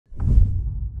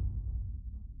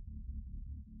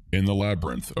In the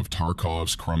labyrinth of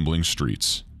Tarkov's crumbling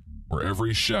streets, where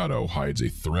every shadow hides a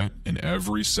threat and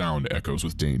every sound echoes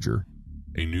with danger,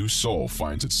 a new soul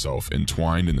finds itself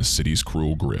entwined in the city's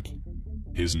cruel grip.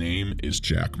 His name is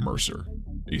Jack Mercer,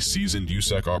 a seasoned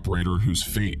USEC operator whose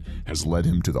fate has led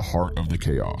him to the heart of the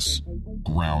chaos,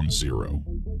 Ground Zero.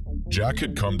 Jack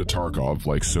had come to Tarkov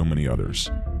like so many others,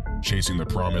 chasing the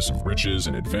promise of riches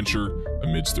and adventure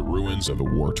amidst the ruins of a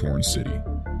war-torn city.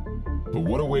 But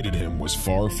what awaited him was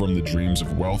far from the dreams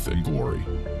of wealth and glory.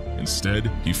 Instead,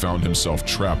 he found himself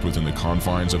trapped within the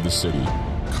confines of the city,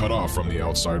 cut off from the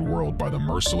outside world by the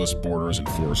merciless borders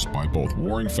enforced by both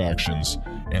warring factions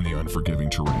and the unforgiving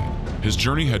terrain. His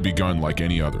journey had begun like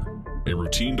any other, a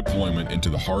routine deployment into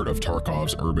the heart of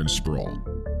Tarkov's urban sprawl.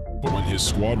 But when his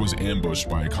squad was ambushed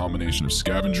by a combination of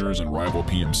scavengers and rival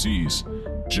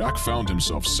PMCs, Jack found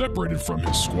himself separated from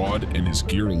his squad and his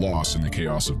gear lost in the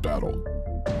chaos of battle.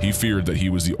 He feared that he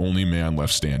was the only man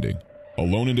left standing.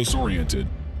 Alone and disoriented,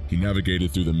 he navigated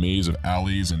through the maze of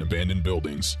alleys and abandoned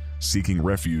buildings, seeking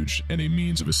refuge and a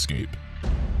means of escape.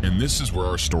 And this is where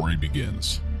our story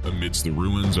begins. Amidst the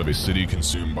ruins of a city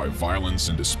consumed by violence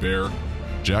and despair,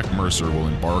 Jack Mercer will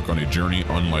embark on a journey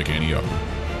unlike any other.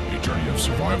 A journey of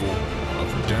survival,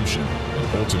 of redemption,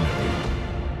 and ultimately,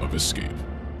 of escape.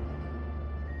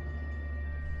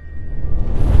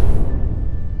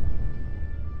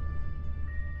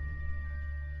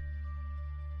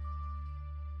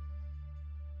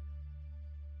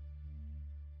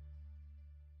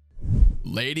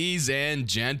 Ladies and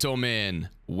gentlemen,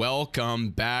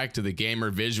 welcome back to the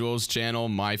Gamer Visuals channel,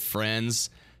 my friends.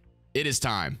 It is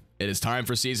time. It is time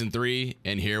for Season 3,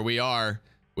 and here we are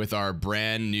with our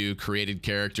brand new created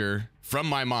character from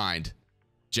my mind,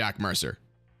 Jack Mercer.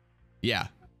 Yeah,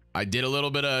 I did a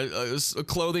little bit of a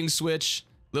clothing switch,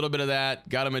 a little bit of that,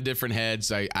 got him a different head.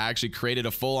 So I actually created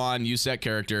a full-on USEC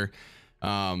character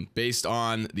based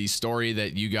on the story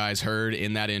that you guys heard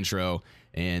in that intro.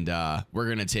 And we're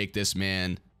going to take this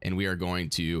man and we are going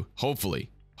to hopefully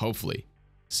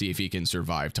see if he can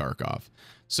survive Tarkov.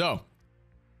 So,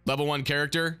 level 1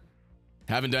 character,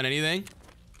 haven't done anything.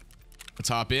 Let's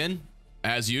hop in.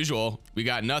 As usual, we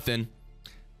got nothing.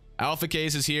 Alpha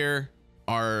case is here.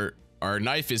 Our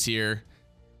knife is here,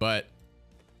 but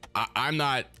I'm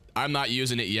not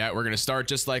using it yet. We're going to start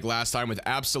just like last time with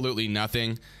absolutely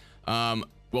nothing.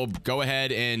 We'll go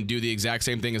ahead and do the exact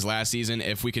same thing as last season.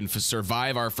 If we can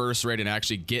survive our first raid and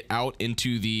actually get out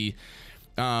into the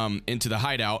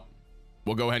hideout,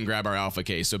 we'll go ahead and grab our alpha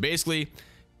case. So basically,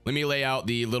 let me lay out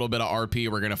the little bit of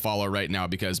RP we're going to follow right now,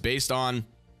 because based on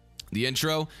the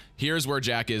intro, here's where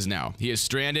Jack is now. He is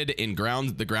stranded in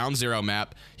the Ground Zero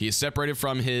map. He is separated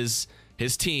from his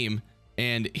team,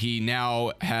 and he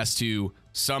now has to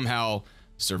somehow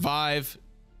survive,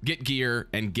 get gear,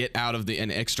 and get out of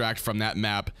and extract from that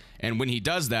map. And when he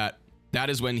does that, that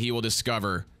is when he will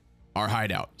discover our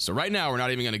hideout. So right now, we're not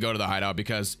even going to go to the hideout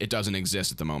because it doesn't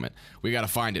exist at the moment. We got to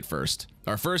find it first.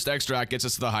 Our first extract gets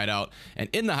us to the hideout, and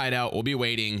in the hideout, we'll be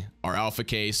waiting our alpha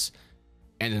case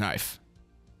and a knife.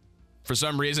 For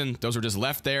some reason, those were just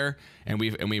left there, and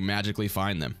we magically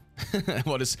find them.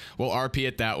 we'll RP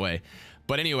it that way.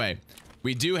 But anyway,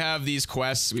 we do have these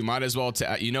quests. We might as well,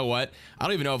 you know what? I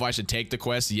don't even know if I should take the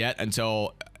quest yet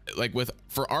until, like,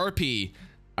 for RP,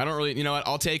 I don't really, you know what?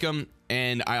 I'll take them,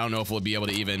 and I don't know if we'll be able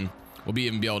to even be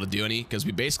able to do any, because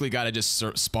we basically got to just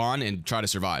spawn and try to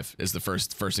survive is the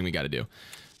first thing we got to do.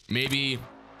 Maybe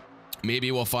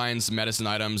we'll find some medicine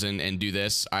items and do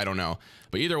this. I don't know.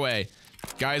 But either way,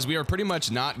 guys, we are pretty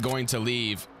much not going to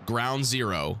leave Ground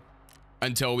Zero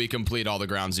until we complete all the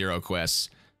Ground Zero quests,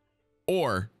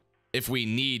 or if we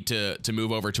need to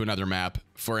move over to another map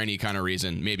for any kind of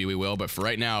reason, maybe we will. But for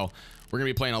right now, we're going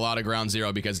to be playing a lot of Ground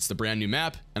Zero because it's the brand new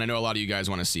map, and I know a lot of you guys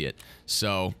want to see it.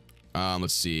 So,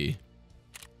 let's see.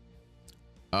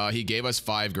 He gave us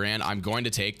 5 grand. I'm going to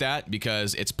take that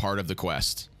because it's part of the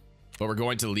quest. But we're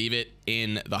going to leave it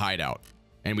in the hideout.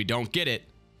 And we don't get it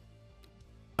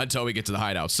until we get to the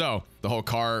hideout. So, the whole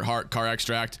car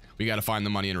extract, we got to find the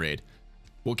money and raid.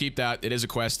 We'll keep that. It is a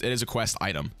quest. It is a quest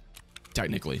item,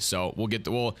 technically. So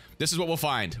this is what we'll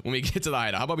find when we get to the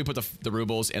hideout. How about we put the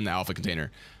rubles in the alpha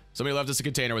container? Somebody left us a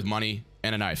container with money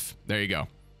and a knife. There you go.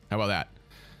 How about that?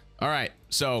 All right.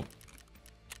 So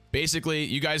basically,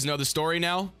 you guys know the story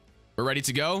now. We're ready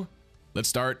to go. Let's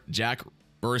start. Jack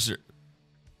Mercer.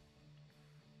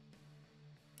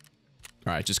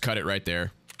 All right. Just cut it right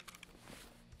there.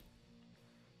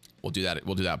 We'll do that.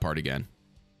 We'll do that part again.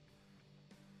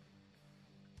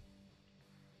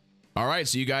 All right,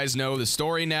 so you guys know the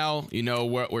story now. You know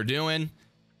what we're doing.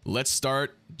 Let's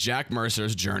start Jack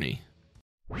Mercer's journey.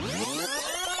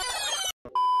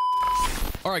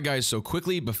 All All right, guys, so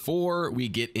quickly before we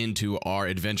get into our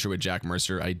adventure with Jack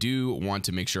Mercer, I do want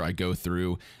to make sure I go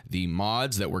through the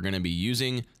mods that we're going to be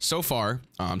using so far,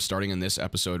 starting in this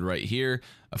episode right here.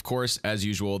 Of course, as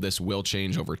usual, this will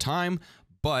change over time,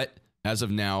 but as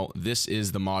of now, this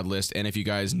is the mod list, and if you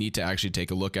guys need to actually take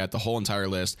a look at the whole entire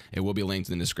list, it will be linked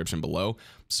in the description below.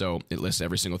 So it lists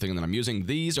every single thing that I'm using.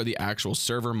 These are the actual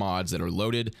server mods that are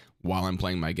loaded while I'm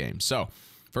playing my game. So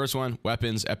first one,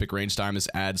 weapons, epic range time. This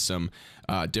adds some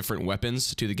different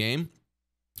weapons to the game.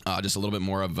 Just a little bit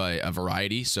more of a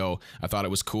variety. So I thought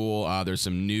it was cool. There's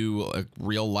some new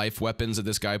real life weapons that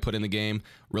this guy put in the game.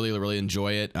 Really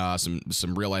enjoy it.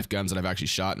 Some real life guns that I've actually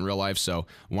shot in real life. So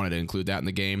wanted to include that in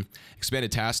the game.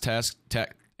 Expanded task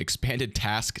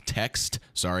text.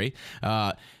 Sorry.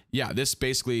 Yeah, this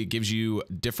basically gives you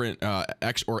different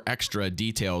extra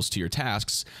details to your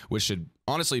tasks, which should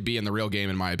honestly be in the real game,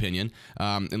 in my opinion,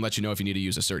 and let you know if you need to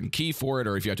use a certain key for it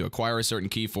or if you have to acquire a certain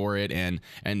key for it, and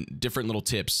different little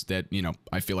tips that, you know,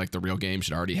 I feel like the real game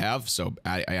should already have. So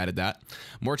I added that.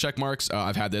 More check marks.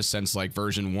 I've had this since like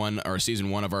version 1 or season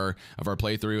 1 of our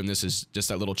playthrough, and this is just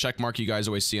that little check mark you guys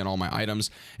always see on all my items.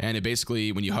 And it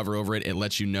basically, when you hover over it, it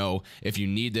lets you know if you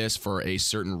need this for a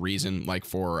certain reason, like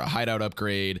for a hideout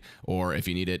upgrade, or if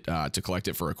you need it to collect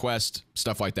it for a quest,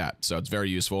 stuff like that. So it's very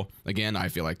useful. Again, I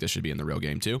feel like this should be in the real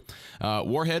game too.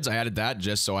 Warheads, I added that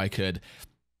just so I could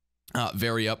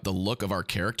vary up the look of our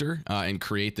character and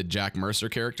create the Jack Mercer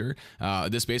character.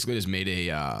 This basically just made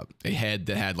a head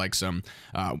that had like some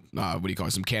what do you call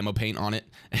it, some camo paint on it.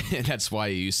 And that's why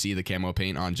you see the camo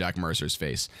paint on Jack Mercer's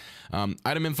face.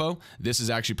 Item info, this is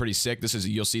actually pretty sick. This is,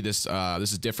 you'll see this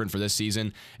this is different for this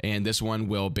season, and this one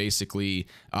will basically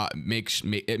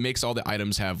it makes all the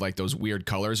items have like those weird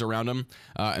colors around them,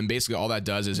 and basically all that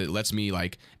does is it lets me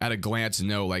like at a glance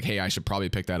know like, hey, I should probably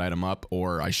pick that item up,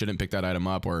 or I shouldn't pick that item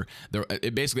up, or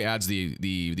it basically adds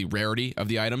the rarity of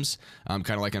the items, kind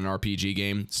of like an RPG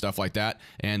game, stuff like that,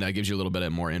 and gives you a little bit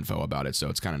of more info about it, so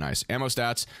it's kind of nice. Ammo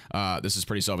stats, this is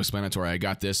pretty self-explanatory. I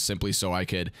got this simply so I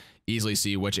could easily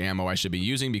see which ammo I should be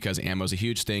using, because ammo is a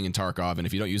huge thing in Tarkov, and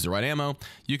if you don't use the right ammo,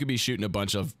 you could be shooting a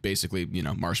bunch of basically, you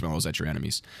know, marshmallows at your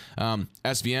enemies.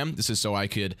 SVM, this is so I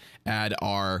could add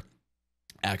our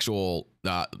actual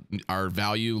our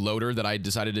value loader that I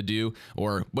decided to do,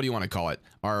 or what do you want to call it,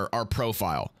 our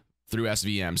profile through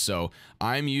SVM. So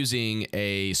I'm using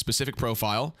a specific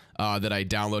profile that I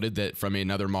downloaded that from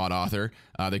another mod author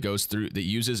that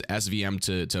uses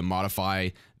SVM to modify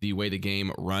the way the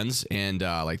game runs, and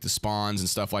like the spawns and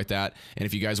stuff like that. And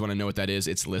if you guys want to know what that is,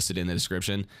 it's listed in the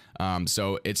description.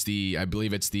 So it's I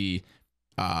believe it's the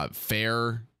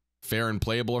fair and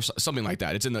playable or something like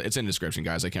that. It's in the description,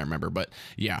 guys. I can't remember, but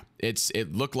yeah,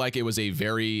 it looked like it was a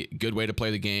very good way to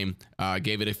play the game.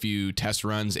 Gave it a few test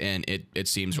runs, and it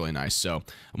seems really nice. So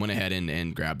I went ahead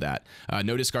and grabbed that.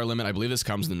 No discard limit. I believe this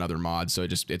comes in another mod, so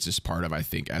it's just part of, I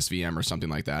think, SVM or something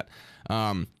like that.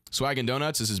 Swag and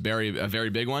donuts. This is a very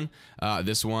big one.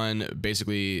 This one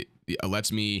basically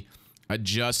lets me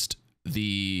adjust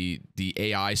the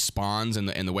AI spawns and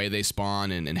the way they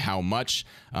spawn and how much,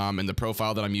 and the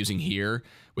profile that I'm using here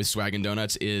with Swag and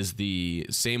Donuts is the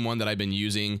same one that I've been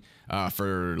using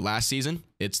for last season.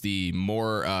 It's the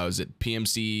more is it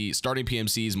PMC, starting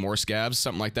PMCs, more scavs,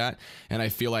 something like that. And I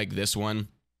feel like this one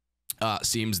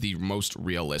seems the most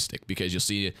realistic, because you'll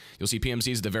see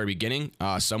PMCs at the very beginning.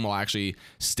 Some will actually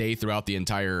stay throughout the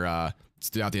entire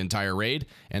raid,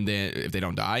 and then if they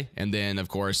don't die, and then of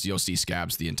course you'll see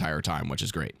scabs the entire time, which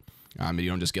is great. You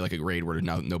don't just get like a raid where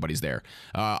nobody's there.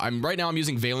 Right now I'm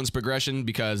using valence progression,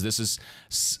 because this is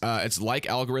it's like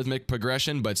algorithmic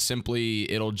progression, but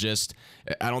simply I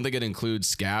don't think it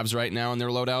includes scavs right now in their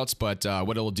loadouts, but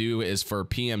what it'll do is for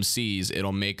PMCs,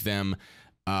 it'll make them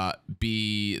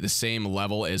be the same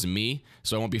level as me,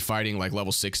 so I won't be fighting like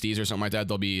level 60s or something like that.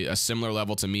 They'll be a similar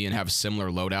level to me and have similar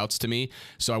loadouts to me,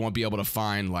 so I won't be able to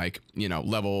find like, you know,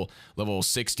 level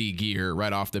 60 gear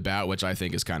right off the bat, which I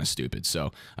think is kind of stupid.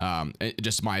 So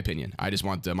just my opinion. I just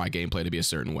want my gameplay to be a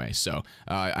certain way. So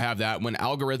I have that. When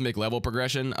algorithmic level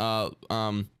progression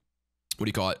what do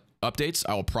you call it, updates,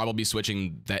 I will probably be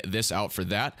switching this out for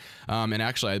that. And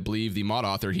actually, I believe the mod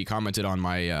author, he commented on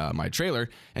my my trailer,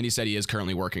 and he said he is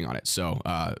currently working on it. So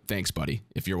thanks, buddy,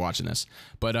 if you're watching this.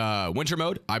 But winter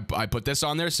mode, I put this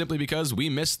on there simply because we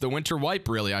missed the winter wipe,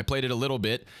 really. I played it a little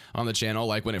bit on the channel,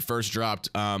 like when it first dropped,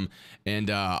 and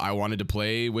I wanted to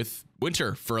play with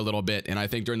winter for a little bit, and I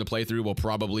think during the playthrough we'll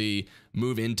probably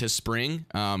move into spring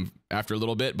after a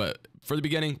little bit, but for the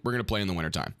beginning we're going to play in the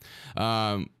wintertime.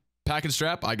 Package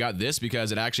strap, I got this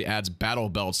because it actually adds battle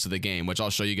belts to the game, which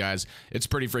I'll show you guys. It's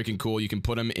pretty freaking cool. You can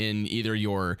put them in either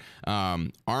your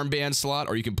armband slot,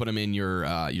 or you can put them in your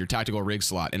tactical rig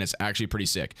slot, and it's actually pretty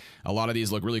sick. A lot of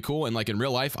these look really cool, and like in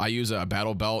real life, I use a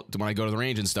battle belt when I go to the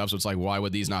range and stuff, so it's like, why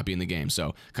would these not be in the game?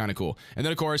 So kind of cool. And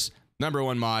then of course,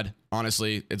 #1 mod,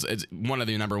 honestly, it's one of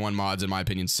the #1 mods in my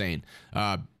opinion, Sane.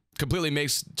 Completely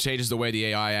changes the way the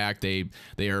AI act. They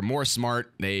are more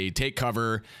smart. They take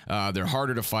cover. They're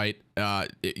harder to fight. I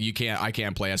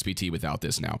can't play SPT without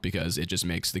this now because it just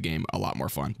makes the game a lot more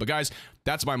fun. But guys,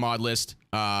 that's my mod list.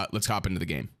 Let's hop into the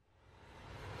game.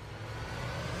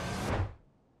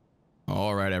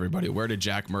 All right, everybody. Where did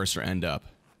Jack Mercer end up?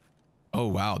 Oh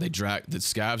wow, the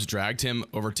scavs dragged him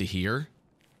over to here.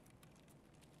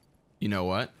 You know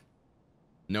what?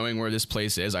 Knowing where this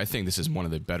place is, I think this is one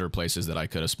of the better places that I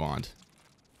could have spawned.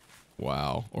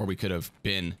 Wow. Or we could have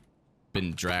been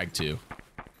dragged to.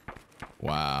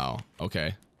 Wow.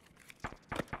 Okay.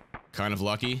 Kind of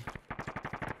lucky,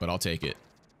 but I'll take it.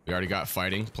 We already got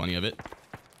fighting, plenty of it.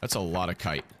 That's a lot of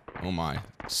kite. Oh my.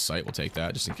 Sight will take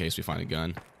that just in case we find a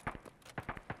gun.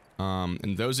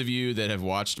 And those of you that have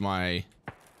watched my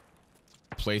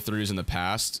playthroughs in the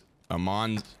past,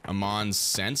 Amon's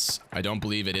sense, I don't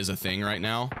believe it is a thing right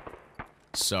now.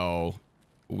 So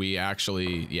we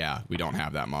actually, yeah, we don't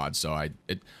have that mod. So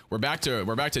we're back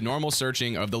to normal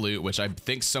searching of the loot, which I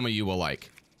think some of you will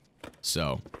like.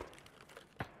 So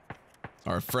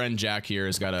our friend Jack here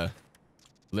has got to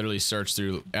literally search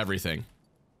through everything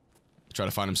to try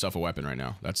to find himself a weapon right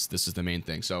now. This is the main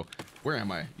thing. So where am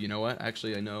I? You know what?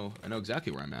 Actually, I know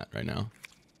exactly where I'm at right now.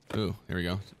 Ooh, here we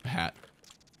go. A hat.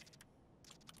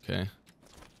 Okay.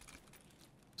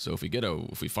 So if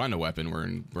we find a weapon,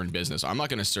 we're in business. I'm not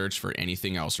gonna search for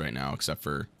anything else right now except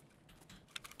for,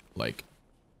 like,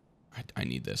 I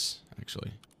need this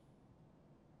actually.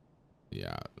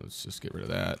 Yeah, let's just get rid of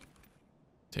that.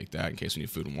 Take that in case we need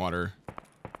food and water.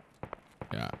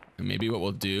 Yeah, and maybe what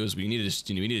we'll do is we need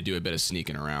to do a bit of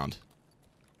sneaking around,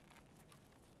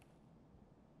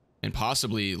 and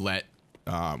possibly let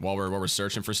while we're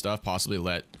searching for stuff, possibly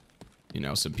let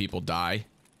some people die.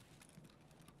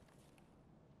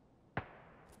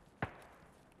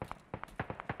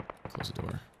 Close the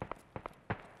door.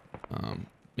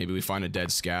 Maybe we find a dead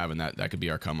scav, and that could be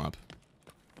our come up.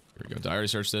 Here we go. Did I already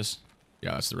search this?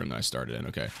 Yeah, that's the room that I started in.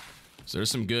 Okay. So there's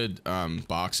some good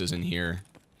boxes in here,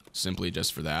 simply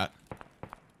just for that.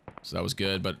 So that was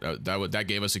good, but that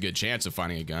gave us a good chance of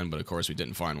finding a gun, but of course we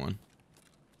didn't find one.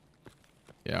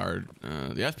 Yeah,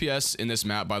 the FPS in this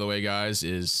map, by the way, guys,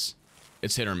 it's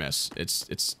hit or miss.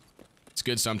 It's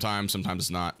good sometimes it's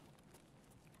not.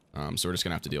 So we're just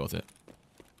gonna have to deal with it.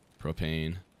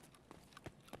 Propane.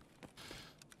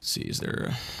 Let's see, is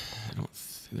there?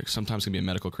 There's sometimes gonna be a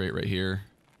medical crate right here.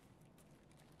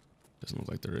 Doesn't look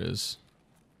like there is.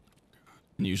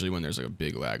 And usually when there's like a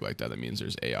big lag like that, that means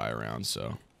there's AI around.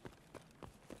 So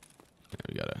yeah,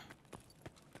 we gotta.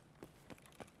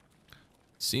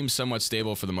 Seems somewhat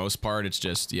stable for the most part. It's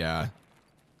just, yeah,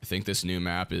 I think this new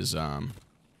map is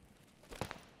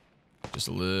just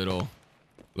a little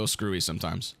screwy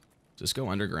sometimes. Does this go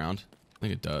underground? I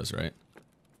think it does, right?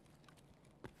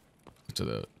 To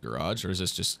the garage, or is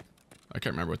this just? I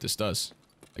can't remember what this does.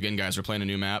 Again, guys, we're playing a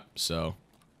new map, so.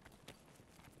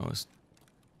 Oh,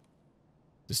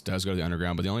 this does go to the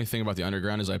underground, but the only thing about the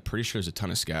underground is I'm pretty sure there's a ton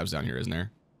of scavs down here, isn't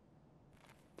there?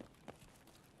 I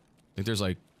think there's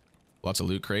like lots of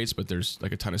loot crates, but there's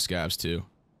like a ton of scavs too,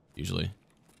 usually.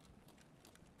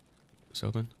 It's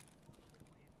open.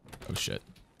 Oh shit.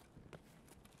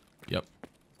 Yep.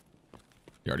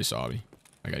 You already saw me.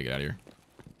 I gotta get out of here.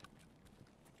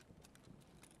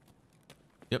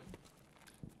 Yep.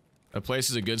 That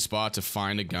place is a good spot to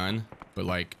find a gun, but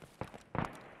like,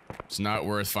 it's not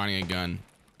worth finding a gun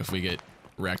if we get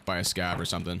wrecked by a scav or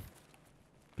something.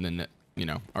 And then,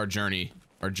 our journey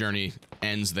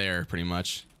ends there pretty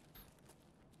much.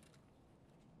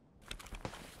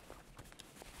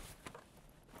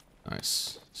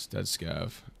 Nice. It's dead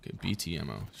scav. Okay, BT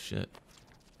ammo. Shit.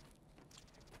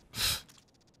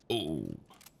 Oh,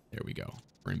 there we go.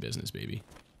 We're in business, baby.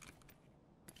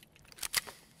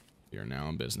 We are now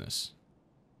in business.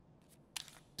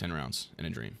 10 rounds and a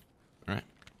dream. All right.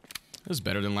 That was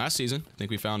better than last season. I think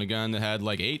we found a gun that had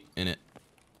like 8 in it.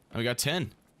 Now we got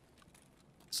 10.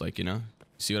 It's like,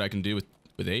 see what I can do with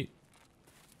 8.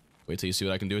 Wait till you see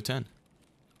what I can do with 10.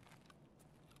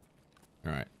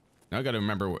 All right. Now I got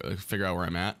to figure out where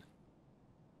I'm at.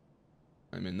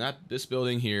 I'm in this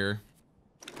building here.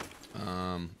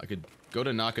 I could go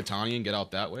to Nakatani and get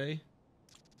out that way.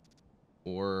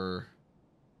 Or,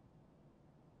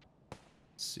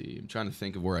 let's see, I'm trying to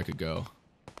think of where I could go.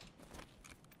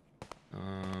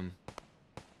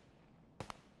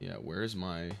 Yeah, where's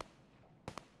my...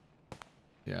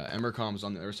 Yeah, Emercom's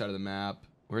on the other side of the map.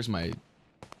 Where's my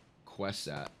quests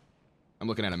at? I'm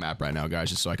looking at a map right now,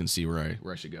 guys, just so I can see where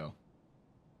I should go.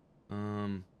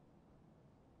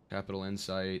 Capital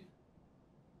Insight.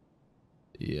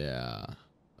 Yeah.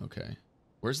 Okay.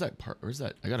 Where's that Where's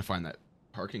that? I gotta find that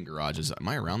parking garage. Am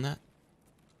I around that?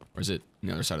 Or is it on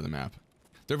the other side of the map?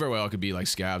 There very well could be like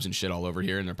scabs and shit all over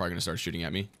here, and they're probably gonna start shooting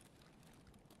at me.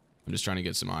 I'm just trying to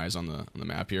get some eyes on the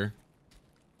map here.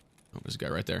 Oh, there's a guy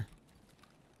right there.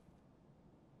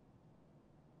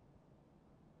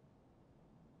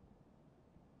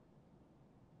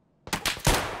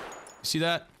 See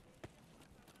that?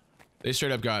 They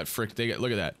straight up got look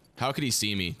at that. How could he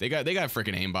see me? They got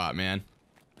freaking aimbot, man.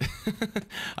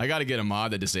 I gotta get a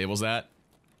mod that disables that.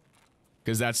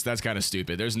 Cause that's kind of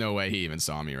stupid. There's no way he even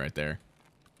saw me right there.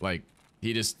 Like,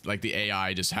 he just, like, the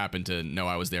AI just happened to know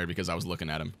I was there because I was looking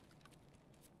at him.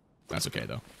 That's okay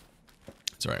though.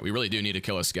 It's alright. We really do need to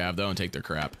kill a scav though and take their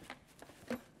crap.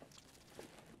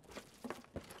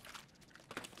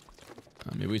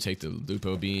 Maybe we take the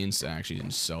Lupo beans and actually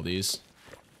just sell these.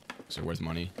 Because they're worth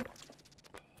money.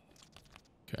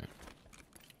 Okay.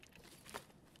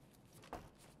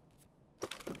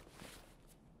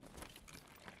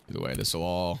 Either way, this will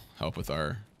all help with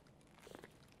our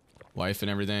life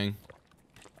and everything.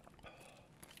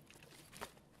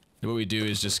 And what we do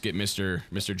is just get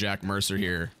Mr. Jack Mercer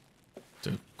here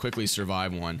to quickly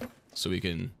survive one so we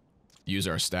can use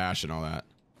our stash and all that.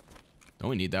 Don't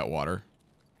we need that water?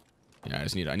 Yeah,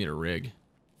 I need a rig.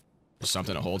 Or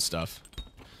something to hold stuff.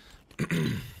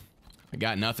 I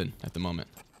got nothing at the moment.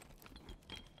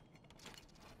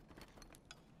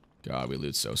 God, we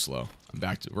loot so slow.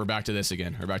 We're back to this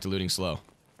again. We're back to looting slow.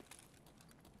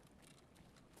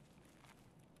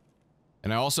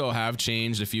 And I also have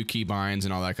changed a few keybinds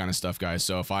and all that kind of stuff, guys.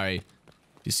 So if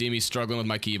you see me struggling with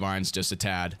my keybinds just a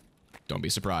tad, don't be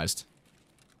surprised.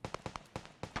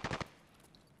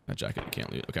 That jacket you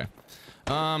can't loot. Okay.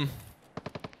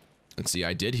 Let's see.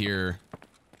 I did hear.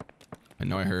 I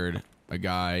know I heard a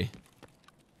guy.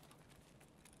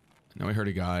 I know I heard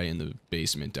a guy in the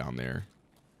basement down there.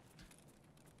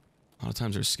 A lot of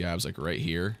times there's scabs like right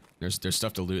here. There's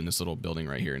stuff to loot in this little building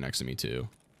right here next to me too.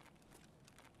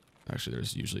 Actually,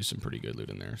 there's usually some pretty good loot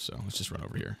in there, so let's just run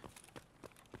over here.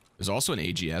 There's also an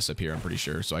AGS up here, I'm pretty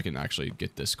sure, so I can actually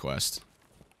get this quest.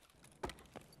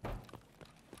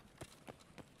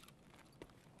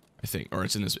 I think, or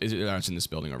it's in this. It's in this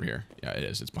building over here. Yeah, it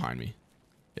is. It's behind me.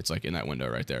 It's like in that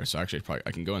window right there. So actually, probably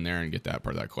I can go in there and get that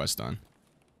part of that quest done.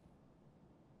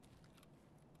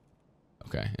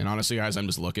 Okay, and honestly, guys, I'm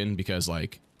just looking because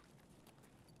like,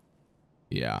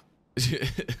 yeah,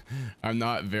 I'm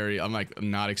like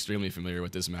not extremely familiar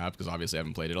with this map because obviously I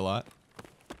haven't played it a lot.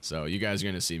 So you guys are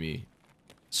gonna see me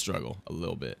struggle a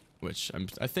little bit, which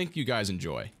I think you guys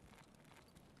enjoy.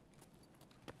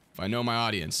 If I know my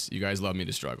audience, you guys love me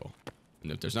to struggle.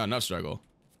 And if there's not enough struggle,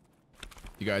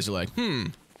 you guys are like,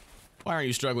 why aren't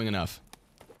you struggling enough?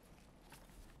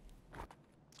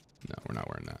 No, we're not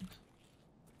wearing that.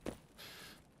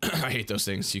 I hate those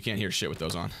things. You can't hear shit with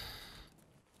those on.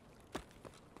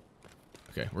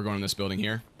 Okay, we're going in this building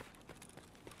here.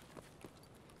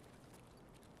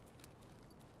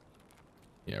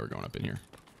 Yeah, we're going up in here.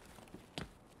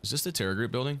 Is this the Terror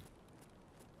Group building?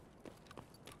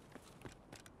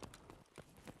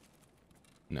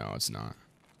 No, it's not.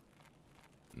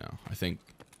 No, I think...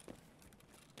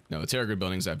 No, the Terror Group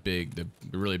building's that big, the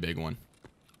really big one.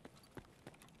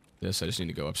 This, I just need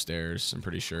to go upstairs, I'm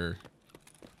pretty sure.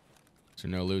 Is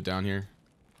there no loot down here?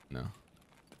 No.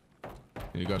 I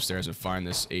need to go upstairs and find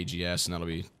this AGS, and that'll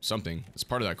be something. It's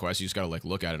part of that quest, you just gotta, like,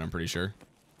 look at it, I'm pretty sure.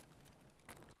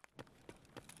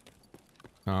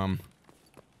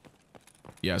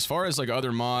 Yeah, as far as, like,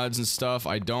 other mods and stuff,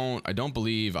 I don't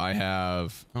believe I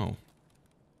have... Oh,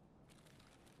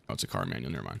 it's a car manual,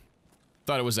 never mind.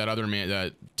 Thought it was that other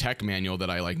that tech manual that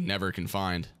I like never can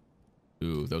find.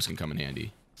 Ooh, those can come in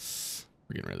handy.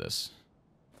 We're getting rid of this.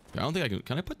 I don't think I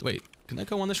can I put, wait, can that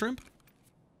go on the shrimp?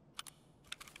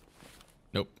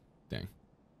 Nope, dang.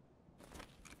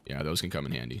 Yeah, those can come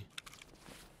in handy.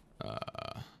 4.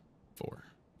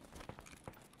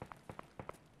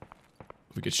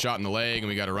 If we get shot in the leg and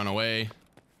we gotta run away,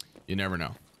 you never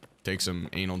know. Take some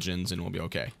anal gins and we'll be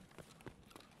okay.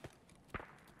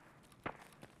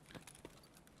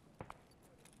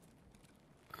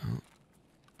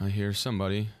 I hear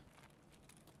somebody.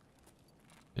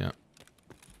 Yeah.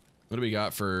 What do we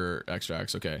got for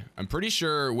extracts? Okay. I'm pretty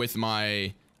sure with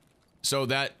my... So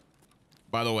that...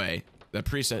 By the way, that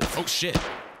preset... Oh, shit.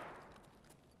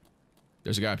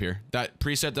 There's a guy up here. That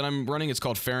preset that I'm running, it's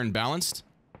called Fair and Balanced.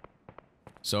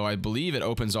 So I believe it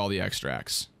opens all the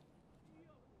extracts.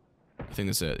 I think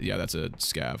that's it. Yeah, that's a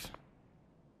scav.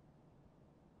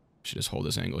 Should just hold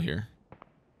this angle here.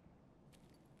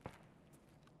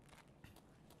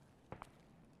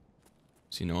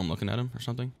 Does he know I'm looking at him or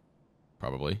something?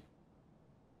 Probably.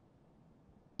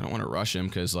 I don't want to rush him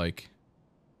because, like,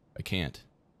 I can't.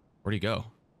 Where'd he go?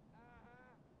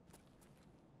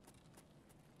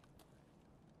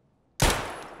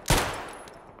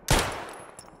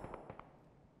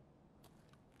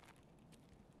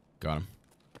 Got him.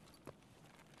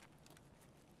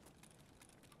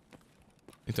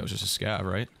 I think that was just a scav,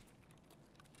 right?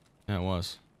 Yeah, it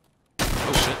was.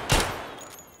 Oh, shit.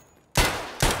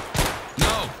 No!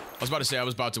 I was about to say I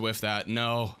was about to whiff that.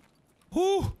 No.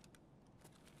 Whoo!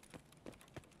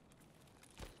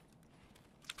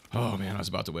 Oh, man, I was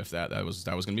about to whiff that. That was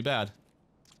gonna be bad.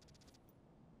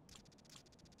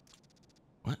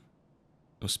 What?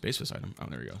 No space for this item. Oh,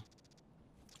 there we go.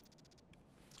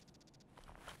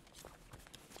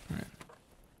 Alright.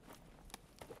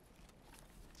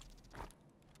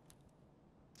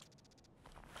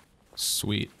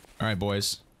 Sweet. Alright,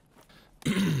 boys.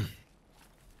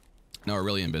 Now we're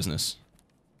really in business.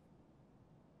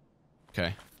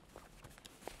 Okay.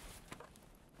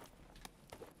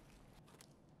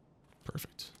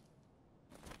 Perfect.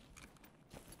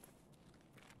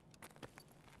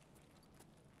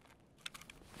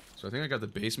 So I think I got the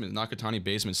basement, Nakatani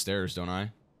basement stairs, don't I? I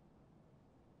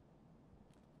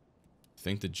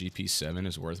think the GP7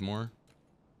 is worth more.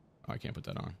 Oh, I can't put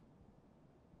that on.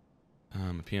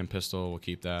 A PM pistol, we'll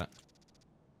keep that.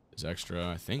 Is extra,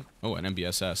 I think. Oh, an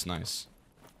MBSS, nice.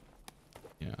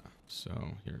 Yeah, so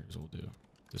here's what we'll do.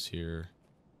 This here,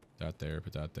 that there,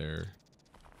 put that there.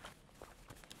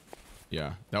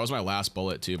 Yeah, that was my last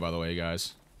bullet too, by the way,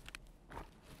 guys.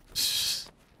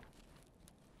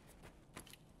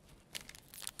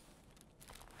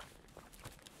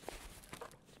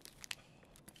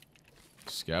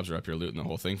 Scabs are up here looting the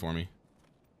whole thing for me.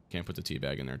 Can't put the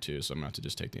teabag in there too, so I'm gonna have to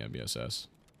just take the MBSS.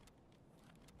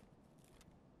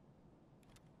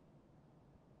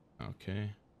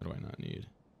 Okay, what do I not need?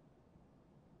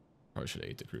 Probably should have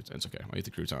ate the croutons. It's okay, I'll eat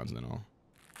the croutons and then I'll...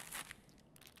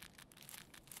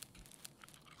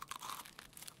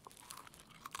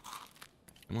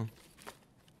 Come on.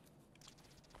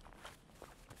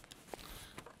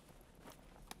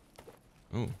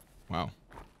 Oh, wow.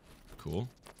 Cool.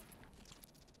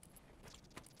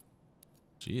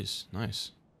 Jeez,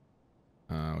 nice.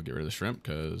 I'll get rid of the shrimp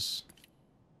because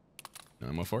no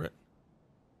ammo for it.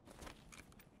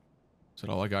 Is that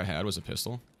all that guy had was a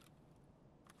pistol?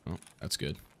 Oh, that's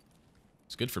good.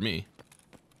 It's good for me.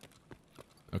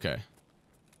 Okay.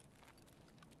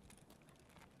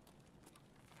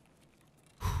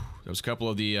 There was a couple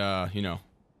of the, you know,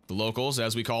 the locals,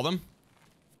 as we call them.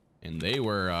 And they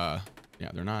were,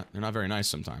 yeah, they're not very nice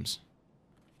sometimes.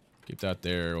 Keep that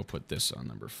there. We'll put this on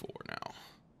number 4 now.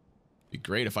 Be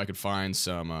great if I could find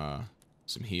some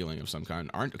healing of some kind.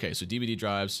 Okay, so DVD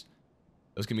drives.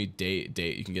 Those can be day.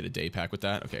 You can get a day pack with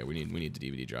that. Okay, we need the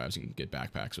DVD drives. You can get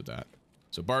backpacks with that.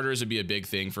 So barters would be a big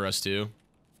thing for us too.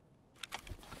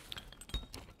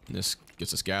 And this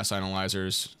gets us gas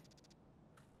analyzers.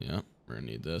 Yep, we're gonna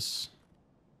need this.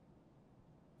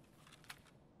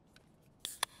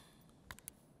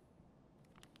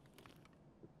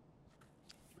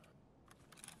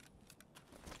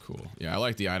 Cool. Yeah, I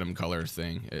like the item color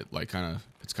thing. It like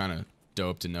it's kind of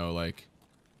dope to know like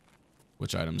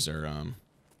which items are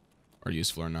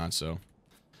useful or not. So,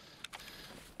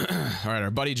 all right,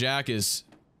 our buddy Jack he's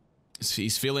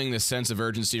feeling this sense of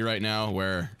urgency right now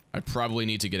where I probably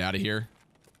need to get out of here.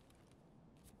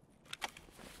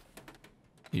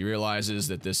 He realizes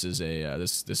that this is a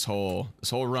this whole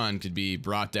run could be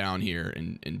brought down here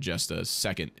in just a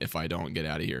second if I don't get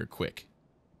out of here quick.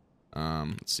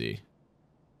 Let's see.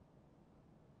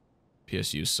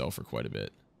 PSUs sell for quite a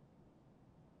bit.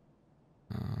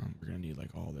 We're gonna need like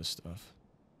all this stuff.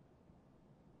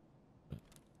 But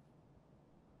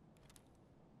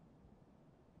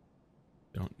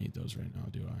don't need those right now,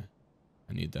 do I?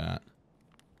 I need that.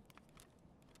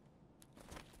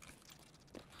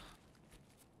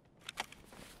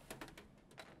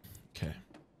 Okay.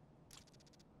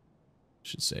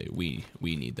 Should say we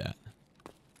need that.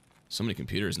 So many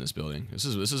computers in this building. This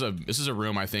is a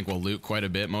room I think will loot quite a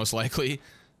bit, most likely,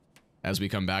 as we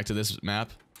come back to this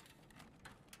map.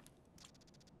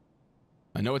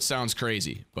 I know it sounds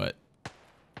crazy, but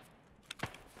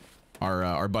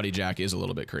our buddy Jack is a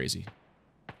little bit crazy,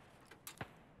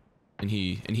 and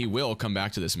he will come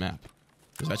back to this map.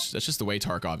 'Cause that's just the way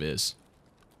Tarkov is.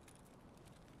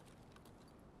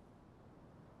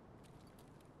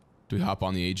 Do we hop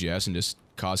on the AGS and just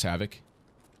cause havoc?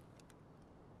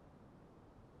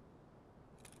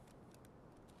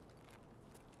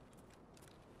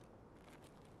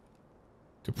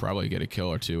 Could probably get a kill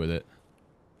or two with it.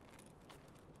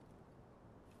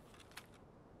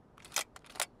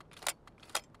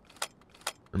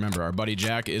 Remember, our buddy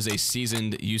Jack is a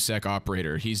seasoned USEC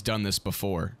operator. He's done this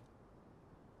before.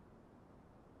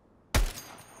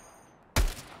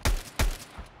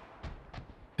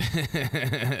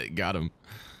 Got him.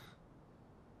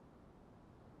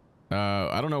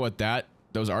 I don't know what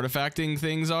those artifacting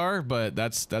things are, but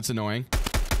that's annoying.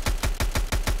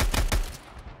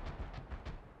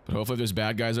 But hopefully there's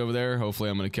bad guys over there. Hopefully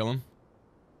I'm gonna kill them.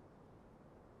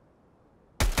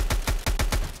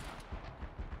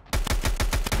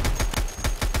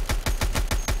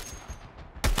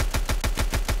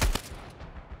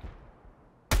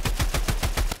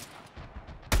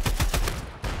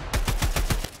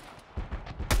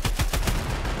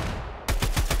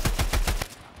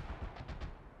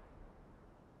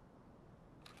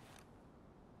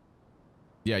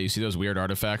 Yeah, you see those weird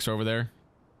artifacts over there?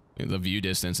 The view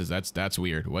distances, that's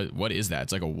weird. What is that?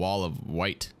 It's like a wall of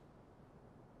white.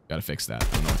 Gotta fix that. I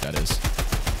don't know what that is.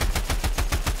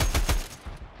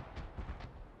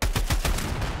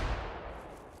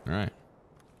 Alright.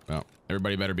 Well,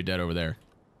 everybody better be dead over there.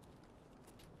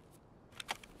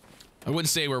 I wouldn't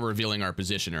say we're revealing our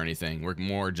position or anything. We're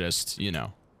more just, you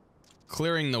know,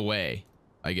 clearing the way,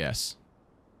 I guess.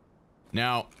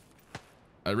 Now,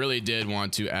 I really did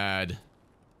want to add...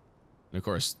 And of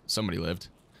course, somebody lived.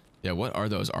 Yeah, what are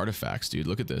those artifacts, dude?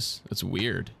 Look at this. That's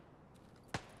weird.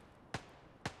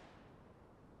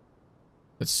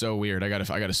 That's so weird. I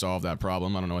gotta solve that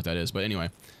problem. I don't know what that is, but anyway.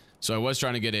 So I was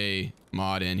trying to get a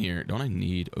mod in here. Don't I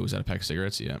need... Oh, is that a pack of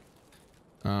cigarettes? Yeah.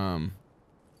 I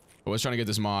was trying to get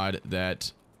this mod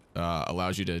that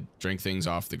allows you to drink things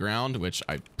off the ground, which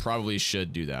I probably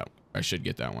should do that. I should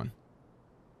get that one.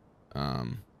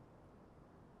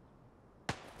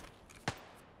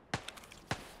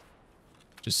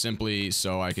 Just simply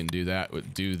so I can do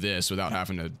this without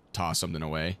having to toss something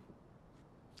away.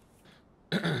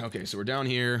 Okay, so we're down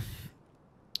here.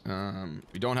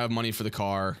 We don't have money for the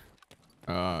car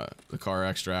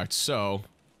extract, so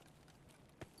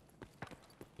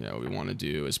yeah, what we want to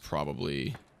do is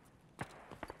probably...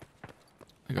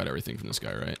 I got everything from this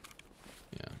guy, right?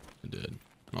 Yeah, I did.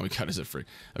 All we got is a frick.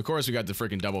 Of course, we got the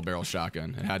freaking double barrel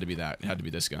shotgun. It had to be that. It had to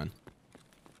be this gun.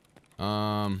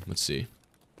 Let's see.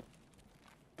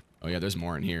 Oh yeah, there's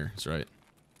more in here. That's right.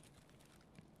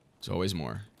 There's always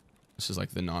more. This is like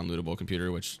the non-lootable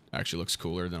computer, which actually looks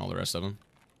cooler than all the rest of them.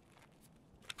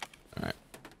 All right,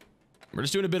 we're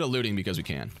just doing a bit of looting because we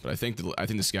can, but I think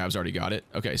the scabs already got it.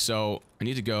 Okay, so I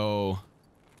need to go.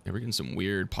 Yeah, we're getting some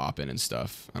weird pop-in and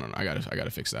stuff. I don't know. I gotta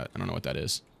fix that. I don't know what that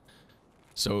is.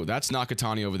 So that's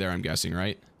Nakatani over there, I'm guessing,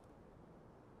 right?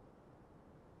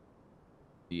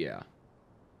 Yeah.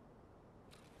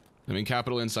 I'm in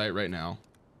Capital Insight right now.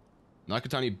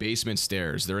 Nakatani basement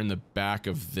stairs. They're in the back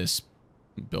of this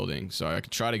building, so I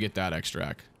could try to get that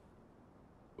extract.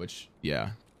 Which, yeah,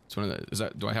 it's one of the. Is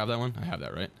that? Do I have that one? I have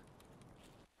that, right?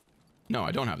 No,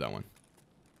 I don't have that one.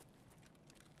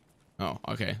 Oh,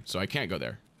 okay. So I can't go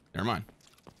there. Never mind.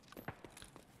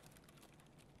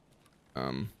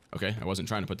 Okay. I wasn't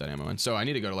trying to put that ammo in, so I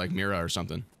need to go to like Mira or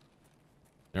something.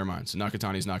 Never mind. So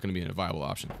Nakatani's not going to be a viable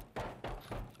option.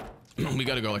 We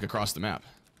got to go like across the map.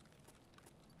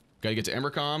 Gotta get to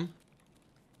Emercom,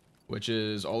 which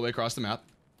is all the way across the map.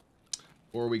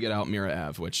 Or we get out Mira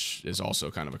Ave, which is also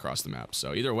kind of across the map.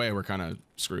 So either way, we're kind of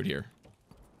screwed here.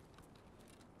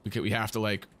 We have to,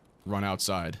 like, run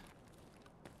outside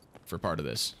for part of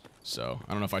this. So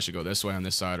I don't know if I should go this way on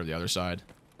this side or the other side.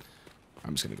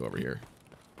 I'm just gonna go over here.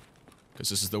 Because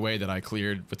this is the way that I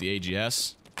cleared with the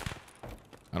AGS.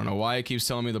 I don't know why it keeps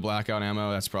telling me the blackout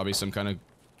ammo. That's probably some kind of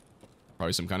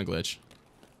glitch.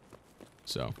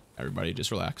 So, everybody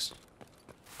just relax.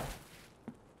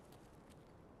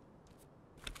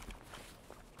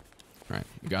 Alright,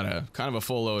 we got a kind of a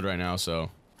full load right now,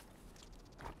 so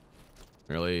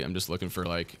really I'm just looking for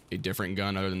like a different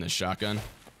gun other than this shotgun.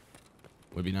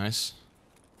 Would be nice.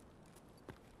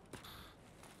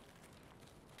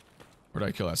 Where did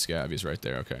I kill that scab? He's right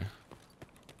there, okay.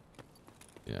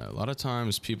 Yeah, a lot of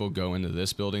times people go into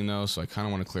this building though, so I kind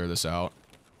of want to clear this out.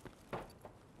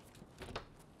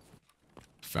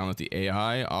 Found that the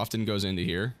AI often goes into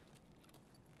here.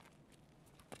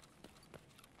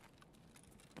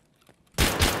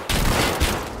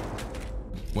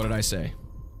 What did I say?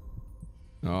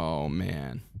 Oh,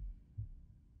 man.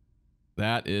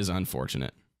 That is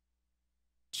unfortunate.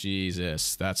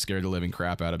 Jesus, that scared the living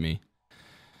crap out of me.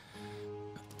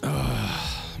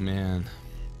 Man.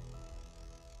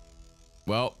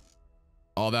 Well,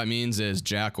 all that means is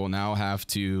Jack will now have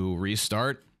to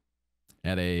restart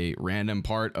at a random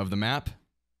part of the map,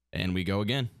 and we go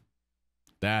again.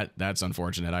 That's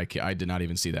unfortunate. I did not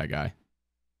even see that guy.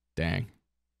 Dang.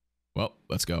 Well,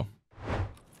 let's go.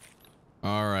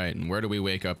 All right, and where do we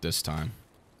wake up this time?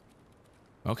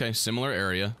 Okay, similar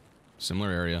area.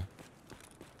 Similar area.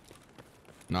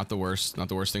 Not the worst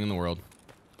thing in the world.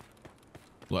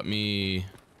 Let me...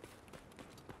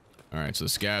 Alright, so the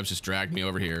scabs just dragged me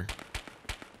over here.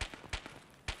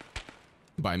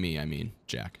 By me, I mean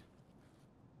Jack.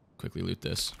 Quickly loot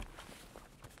this.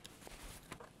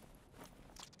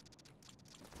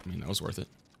 I mean, that was worth it.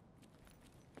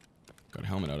 Got a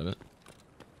helmet out of it.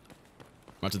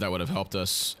 Not that that would have helped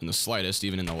us in the slightest,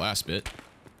 even in the last bit.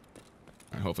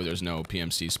 Alright, hopefully there's no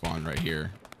PMC spawn right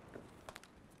here.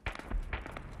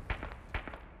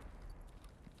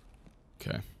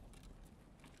 Okay.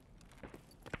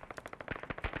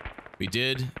 We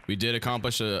did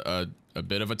accomplish a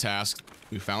bit of a task.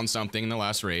 We found something in the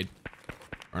last raid.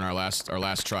 Or in our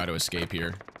last try to escape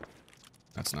here.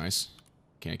 That's nice.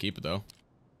 Can't keep it though.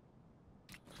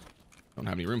 Don't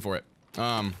have any room for it.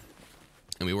 And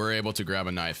we were able to grab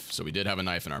a knife. So we did have a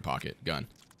knife in our pocket. Gun.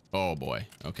 Oh boy.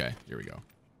 Okay, here we go.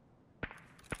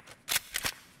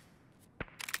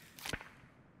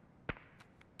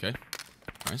 Okay.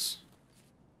 Nice.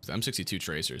 The M62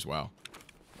 tracers, wow.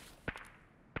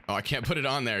 Oh, I can't put it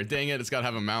on there. Dang it, it's gotta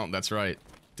have a mount, that's right.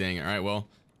 Dang it, alright, well.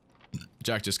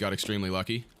 Jack just got extremely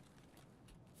lucky.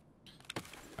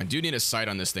 I do need a sight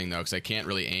on this thing, though, because I can't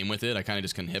really aim with it. I kind of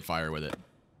just can hip fire with it.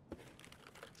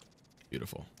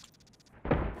 Beautiful.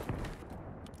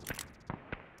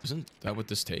 Isn't that what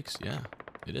this takes? Yeah,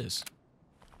 it is.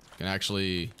 Can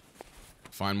actually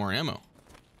find more ammo.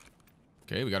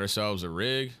 Okay, we got ourselves a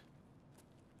rig.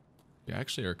 We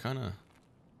actually are kind of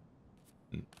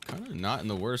not in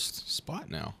the worst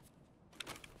spot now.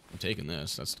 I'm taking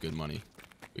this. That's good money.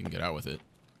 We can get out with it.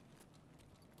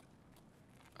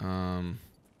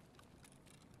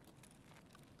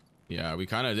 Yeah, we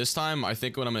kind of, this time, I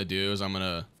think what I'm going to do is I'm going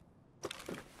to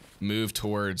move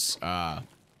towards, I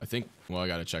think, well, I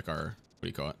got to check our, what do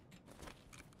you call it?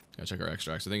 Got to check our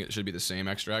extracts. I think it should be the same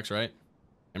extracts, right?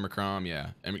 Emercrom, yeah.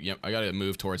 Yep, I got to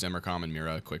move towards Emercrom and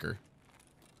Mira quicker.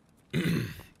 I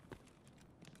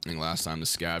think last time the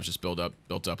scabs just built up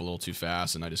a little too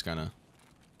fast, and I just kind of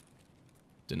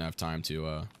didn't have time to,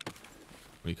 what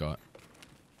do you call it?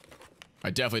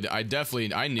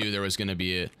 I knew there was going to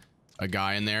be a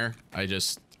guy in there. I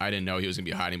didn't know he was going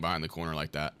to be hiding behind the corner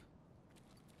like that.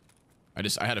 I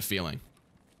had a feeling.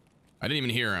 I didn't even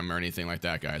hear him or anything like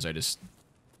that, guys. I had a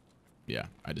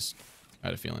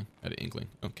feeling. I had an inkling.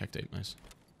 Oh, kek tape, nice.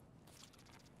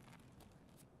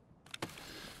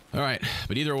 Alright,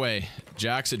 but either way,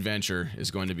 Jack's adventure is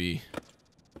going to be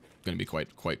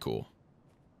quite cool.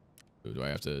 Ooh, do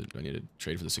I need to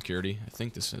trade for the security? I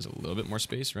think this has a little bit more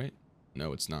space, right?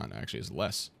 No, it's not. Actually, it's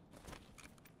less.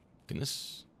 Can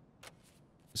this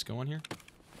go on here?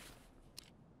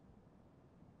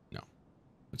 No.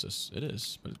 It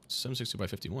is, but it's 760 by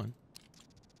 51.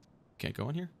 Can't go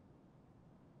on here?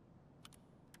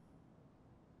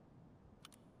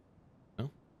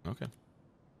 No? Okay.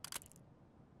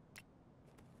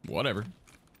 Whatever.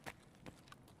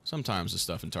 Sometimes the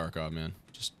stuff in Tarkov, man,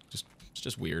 it's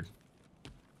just weird.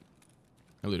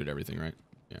 I looted everything, right?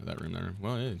 Yeah, that room.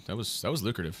 Well, yeah, that was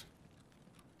lucrative.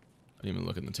 I didn't even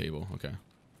look at the table. Okay. I'm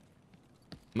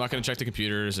not gonna check the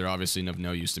computers. They're obviously of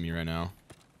no use to me right now.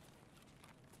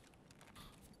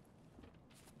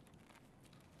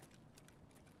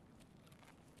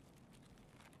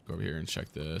 Go over here and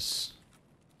check this.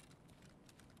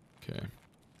 Okay.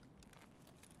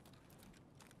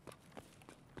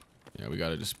 Yeah, we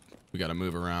gotta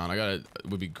move around. It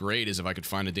would be great is if I could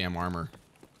find a damn armor.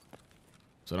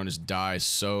 So I don't just die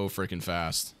so freaking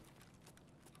fast.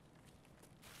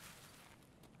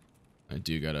 I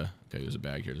do gotta, okay, there's a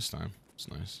bag here this time. It's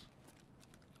nice.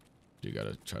 Do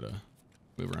gotta try to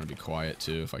move around and be quiet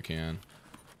too if I can.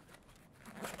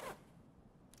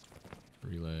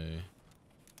 Relay.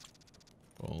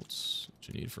 Bolts, what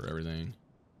you need for everything.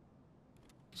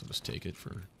 So just take it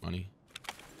for money.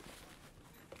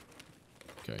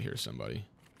 Okay, here's somebody.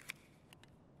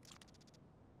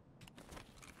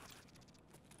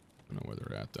 I don't know where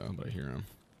they're at though, but I hear them.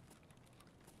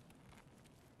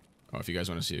 Oh, if you guys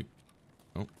want to see it.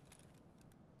 Oh.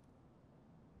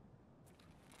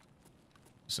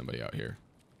 Somebody out here.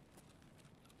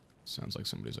 Sounds like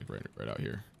somebody's like right out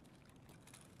here.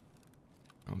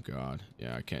 Oh god.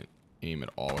 Yeah, I can't aim at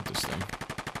all at this thing.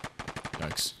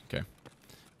 Yikes. Okay.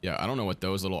 Yeah, I don't know what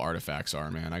those little artifacts are,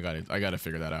 man. I gotta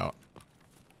figure that out.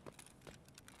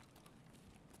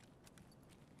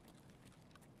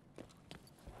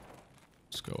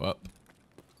 Let's go up.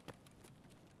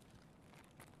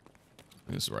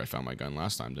 This is where I found my gun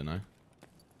last time, didn't I?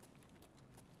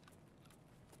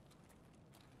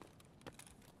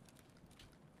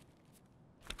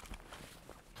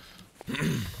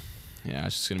 Yeah,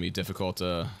 it's just gonna be difficult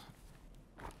to...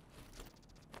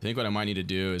 I think what I might need to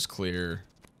do is clear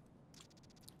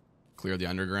the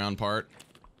underground part.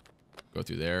 Go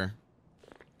through there.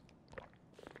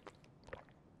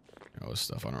 All this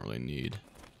stuff I don't really need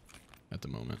at the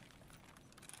moment.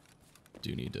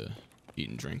 Do need to eat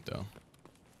and drink though.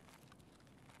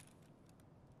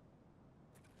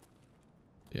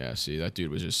 Yeah, see, that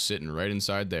dude was just sitting right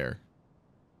inside there.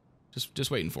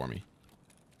 Just waiting for me.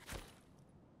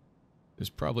 There's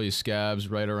probably scabs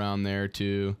right around there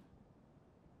too.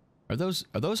 Are those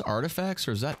artifacts,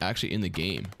 or is that actually in the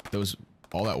game?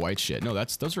 All that white shit. No,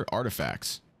 those are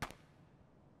artifacts.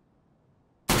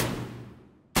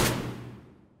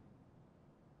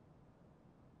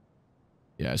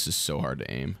 Yeah, this is so hard to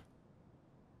aim.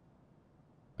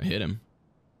 I hit him.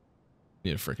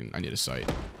 I need a sight.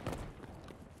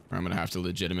 Or I'm gonna have to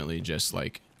legitimately just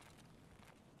like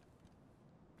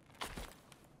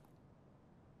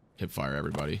hip fire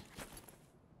everybody.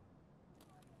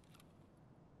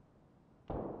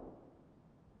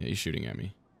 Yeah, he's shooting at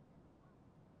me.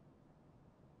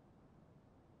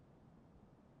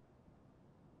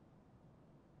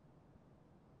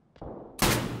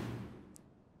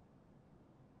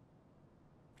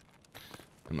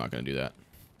 I'm not gonna do that.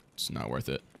 It's not worth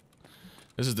it.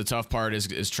 This is the tough part,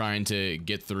 is trying to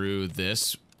get through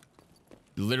this.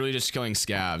 Literally just killing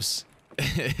scavs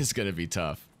is gonna be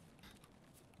tough.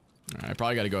 All right, I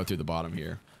probably gotta go through the bottom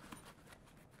here.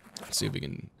 Let's see if we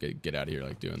can get out of here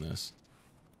like doing this.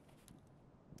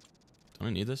 Do I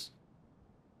need this?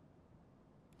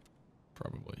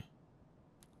 Probably.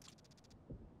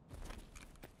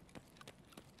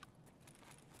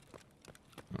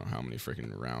 I don't know how many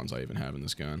freaking rounds I even have in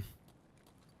this gun.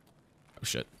 Oh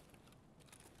shit.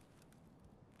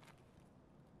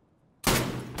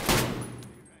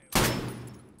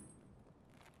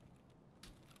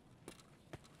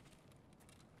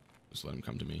 Just let him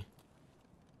come to me.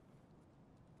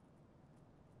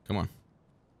 Come on.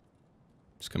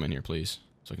 Just come in here, please,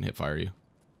 so I can hip fire you.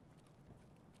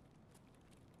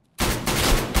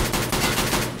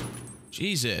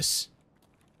 Jesus.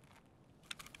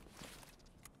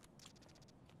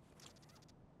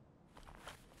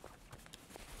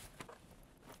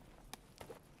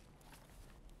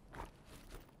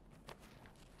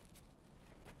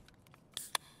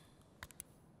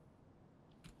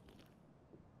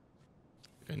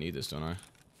 I need this, don't I?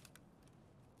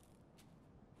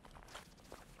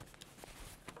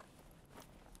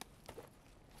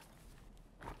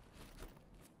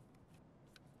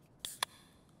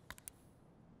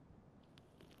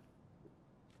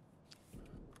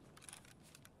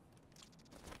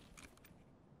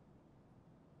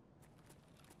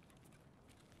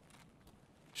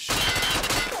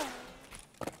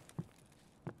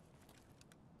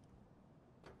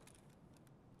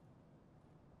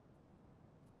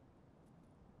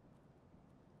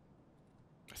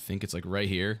 I think it's like right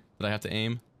here that I have to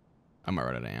aim. I might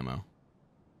run out of ammo.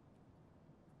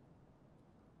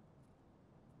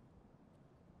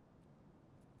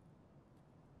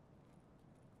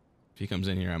 If he comes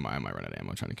in here, I might run out of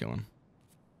ammo trying to kill him.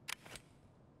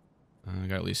 I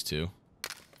got at least 2.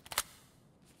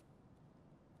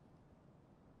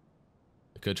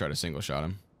 I could try to single shot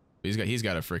him. But he's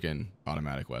got a freaking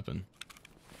automatic weapon.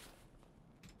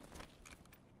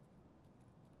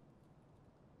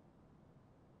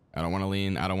 I don't want to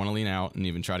lean out and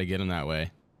even try to get him that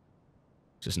way.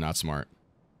 Just not smart.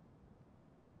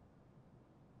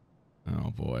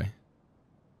 Oh boy.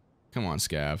 Come on,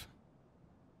 Scav.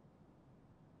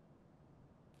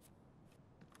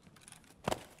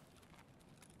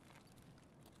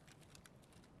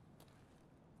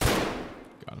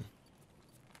 Got him.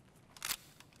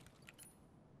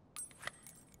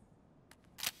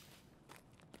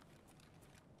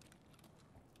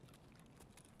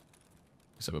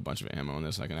 I have a bunch of ammo in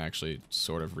this, and I can actually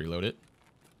sort of reload it.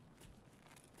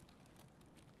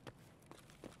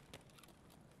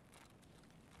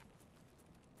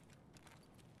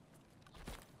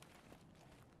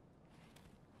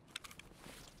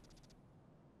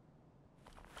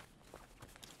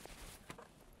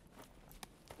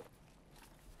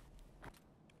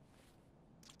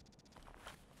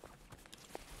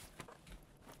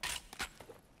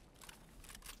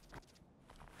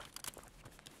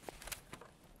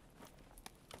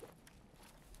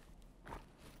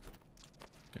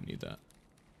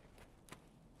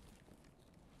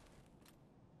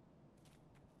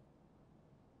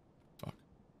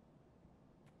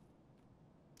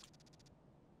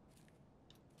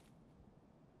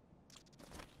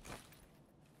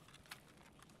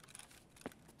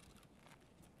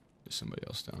 There's somebody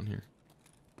else down here.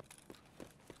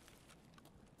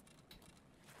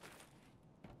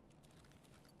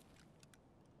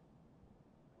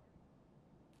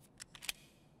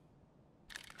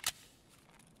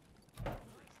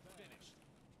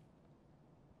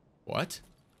 What?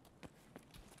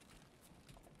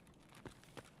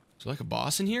 Is there like a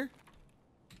boss in here?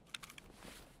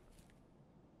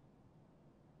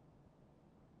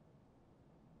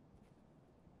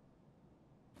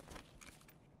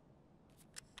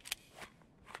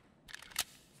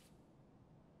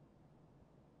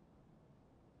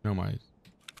 No, my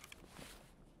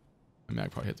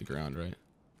mag probably hit the ground, right?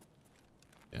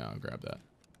 Yeah, I'll grab that.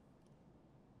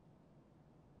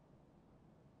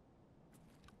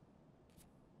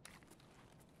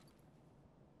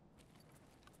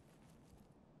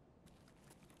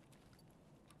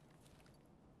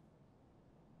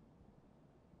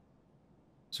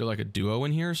 Is there like a duo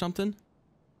in here or something?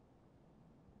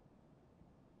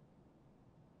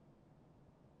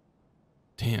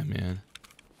 Damn, man.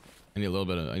 I need a little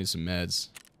bit of, I need some meds.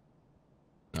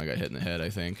 I got hit in the head, I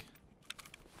think.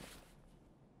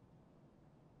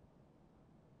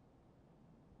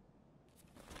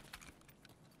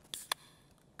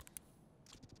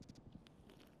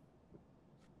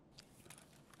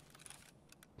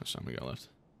 How much time we got left?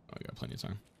 Oh, we got plenty of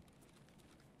time.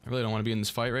 I really don't want to be in this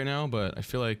fight right now, but I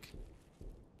feel like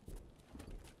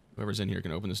whoever's in here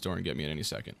can open this door and get me at any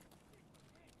second.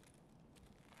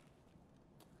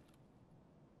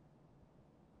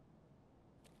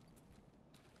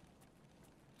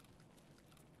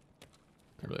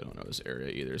 I really don't know this area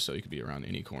either, so you could be around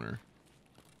any corner.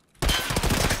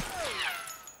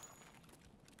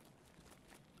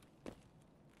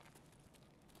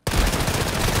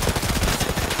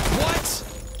 What?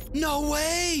 No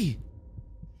way!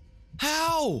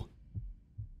 How?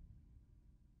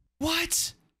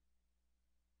 What?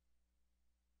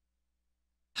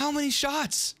 How many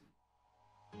shots?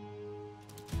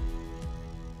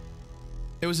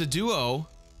 It was a duo.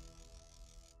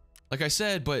 Like I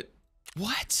said, but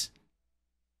what?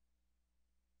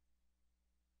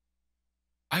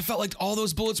 I felt like all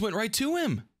those bullets went right to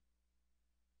him.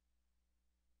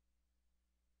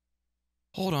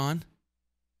 Hold on.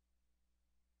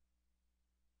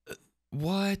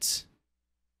 What?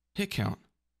 Hit count.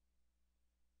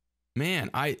 Man,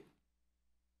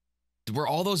 were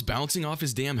all those bouncing off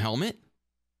his damn helmet?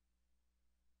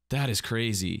 That is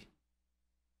crazy.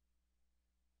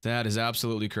 That is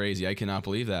absolutely crazy. I cannot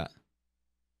believe that.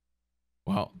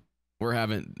 Well, we're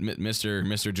having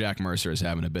Mr. Jack Mercer is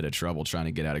having a bit of trouble trying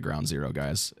to get out of ground zero,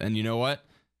 guys. And you know what?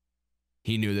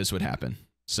 He knew this would happen.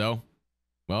 So,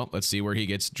 well, let's see where he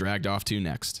gets dragged off to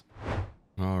next.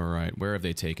 All right, where have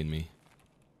they taken me?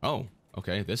 Oh,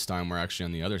 okay. This time we're actually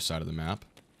on the other side of the map.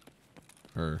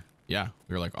 Or, yeah,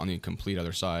 we were like on the complete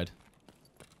other side.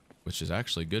 Which is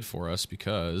actually good for us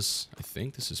because I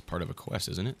think this is part of a quest,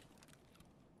 isn't it?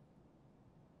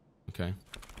 Okay.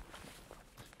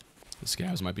 The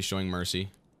scavs might be showing mercy.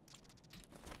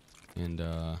 And,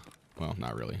 well,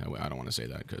 not really. I don't want to say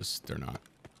that because they're not.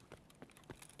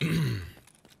 I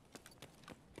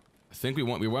think we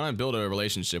want to build a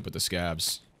relationship with the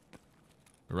scabs.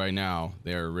 But right now,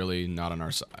 they're really not on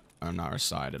our side. Not our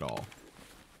side at all.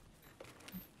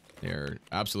 They're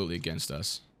absolutely against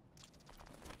us.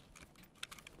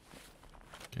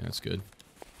 Okay, that's good.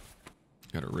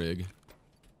 Got a rig.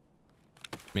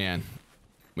 Man,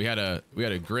 we had a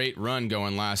great run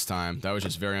going last time. That was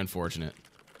just very unfortunate.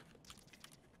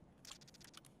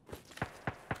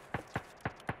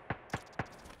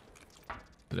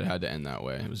 But it had to end that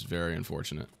way. It was very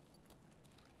unfortunate.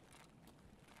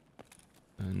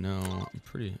 No, I'm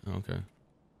pretty okay.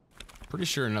 Pretty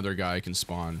sure another guy can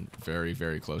spawn very,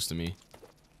 very close to me.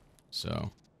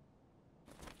 So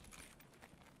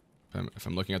if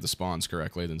I'm looking at the spawns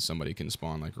correctly, then somebody can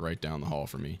spawn like right down the hall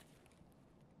for me.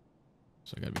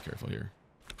 So I gotta be careful here.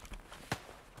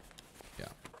 Yeah.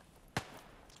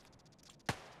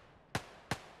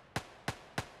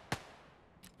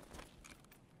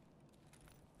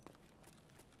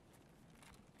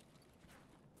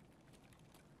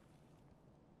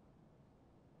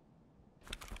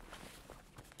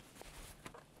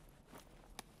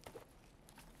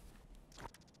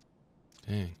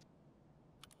 Dang.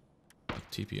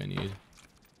 TP I need.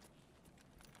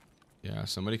 Yeah,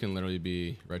 somebody can literally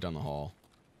be right down the hall.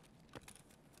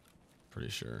 Pretty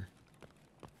sure.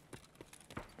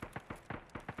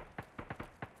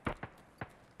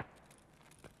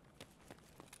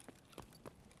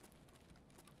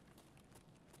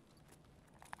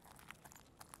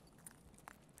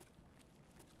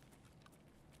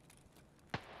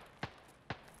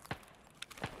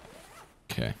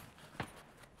 Okay.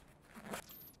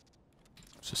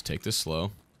 just take this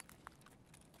slow.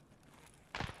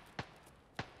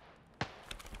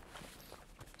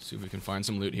 See if we can find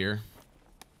some loot here.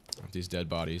 With these dead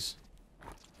bodies.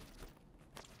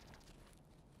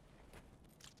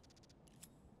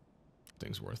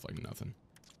 Thing's worth like nothing.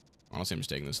 Honestly, I'm just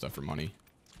taking this stuff for money.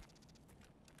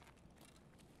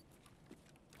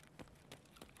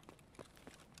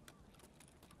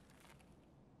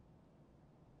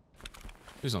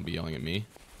 Please don't be yelling at me.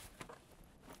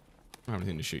 I don't have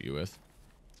anything to shoot you with.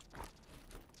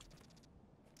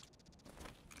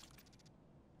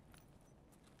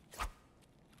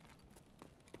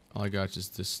 All I got is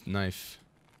this knife.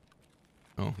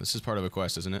 Oh, this is part of a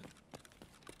quest, isn't it?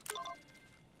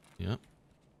 Yep.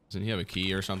 Doesn't he have a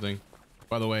key or something?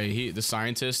 By the way, the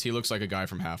scientist, he looks like a guy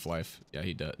from Half-Life. Yeah,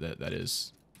 he does. That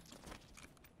is.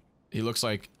 He looks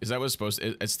like, is that what's supposed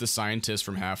to, it's the scientist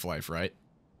from Half-Life, right?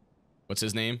 What's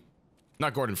his name?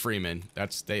 Not Gordon Freeman.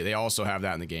 That's, they also have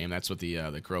that in the game. That's what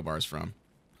the crowbar's from.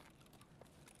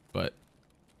 But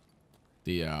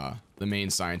the main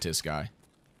scientist guy.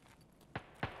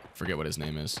 Forget what his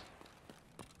name is.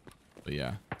 But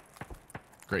yeah.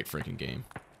 Great freaking game.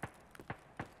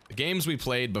 The games we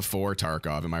played before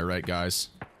Tarkov, am I right, guys?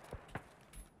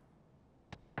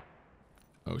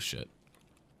 Oh shit.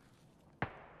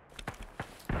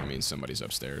 I mean, somebody's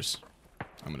upstairs.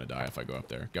 I'm gonna die if I go up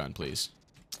there. Gun, please.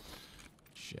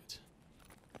 Shit.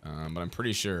 But I'm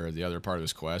pretty sure the other part of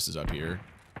this quest is up here.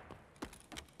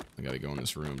 I gotta go in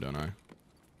this room, don't I?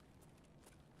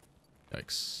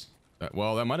 Yikes.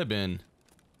 Well, that might have been...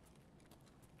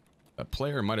 A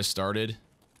player might have started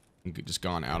and just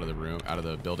gone out of the room, out of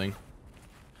the building.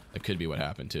 That could be what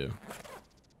happened, too.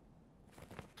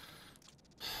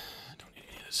 I don't need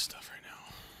any of this stuff right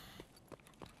now.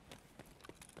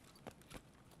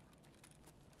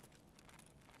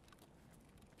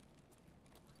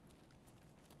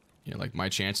 Yeah, like, my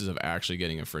chances of actually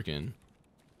getting a freaking...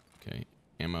 Okay,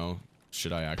 ammo.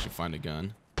 Should I actually find a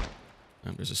gun?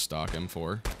 Oh, there's a stock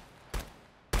M4.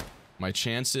 My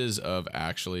chances of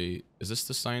actually... Is this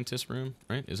the scientist room?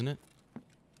 Right? Isn't it?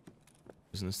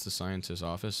 Isn't this the scientist's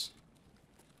office?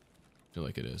 I feel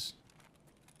like it is.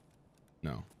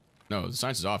 No. No, the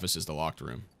scientist's office is the locked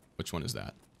room. Which one is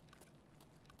that?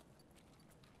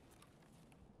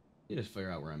 You just figure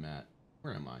out where I'm at.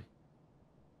 Where am I?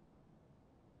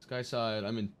 Sky side.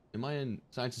 I'm in... Am I in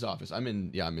scientist's office? I'm in...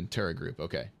 Yeah, I'm in Terra group.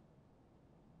 Okay.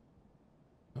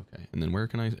 Okay. And then where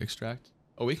can I extract?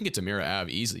 Oh, we can get to Mira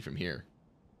Ave easily from here.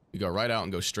 We go right out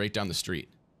and go straight down the street.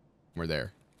 We're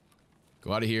there.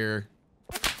 Go out of here.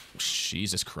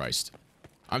 Jesus Christ.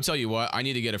 I'm telling you what, I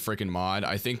need to get a freaking mod.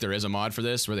 I think there is a mod for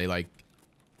this where they like,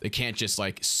 they can't just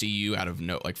like see you out of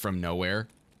like from nowhere.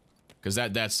 Cause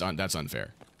that's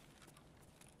unfair.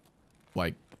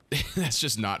 Like, that's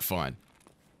just not fun.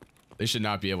 They should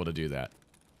not be able to do that.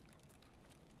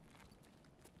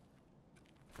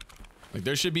 Like,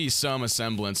 there should be some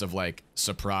semblance of, like,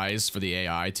 surprise for the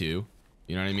AI, too.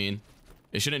 You know what I mean?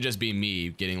 It shouldn't just be me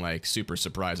getting, like, super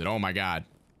surprised at, oh my god.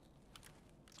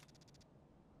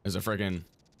 There's a friggin...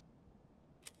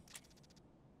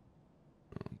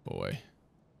 Oh, boy.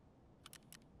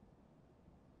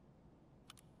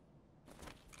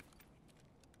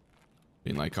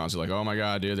 Being, like, constantly like, oh my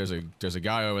god, dude, there's a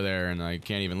guy over there, and I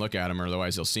can't even look at him, or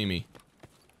otherwise he'll see me.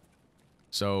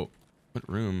 So, what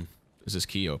room is this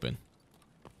key open?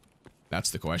 That's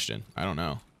the question. I don't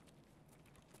know.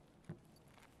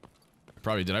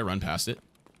 Probably, did I run past it?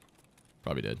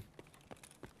 Probably did.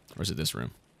 Or is it this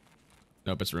room?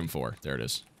 Nope, it's room 4. There it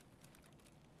is.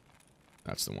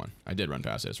 That's the one. I did run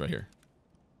past it. It's right here.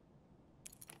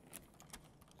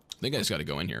 I think I just gotta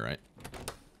go in here, right?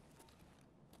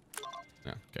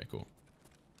 Yeah, okay, cool.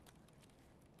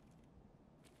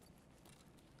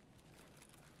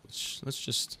 Let's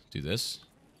just do this.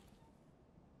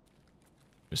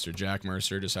 Mr. Jack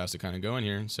Mercer just has to kind of go in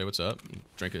here and say what's up.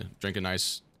 Drink a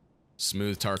nice,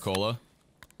 smooth Tarcola.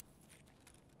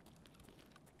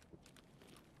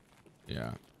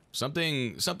 Yeah,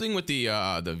 something with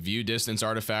the view distance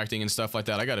artifacting and stuff like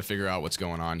that. I got to figure out what's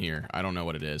going on here. I don't know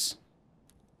what it is.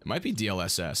 It might be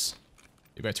DLSS.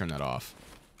 Maybe I turn that off.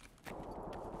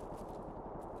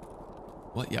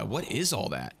 What? Yeah, what is all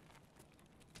that?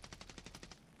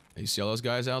 You see all those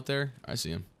guys out there? I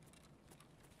see them.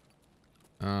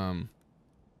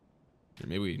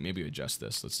 Maybe we adjust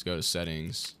this. Let's go to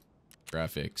settings,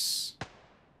 graphics.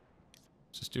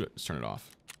 Let's just do it. Let's turn it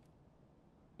off.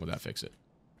 Will that fix it?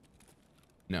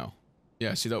 No.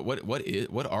 Yeah. See that?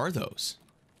 What are those?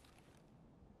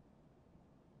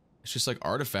 It's just like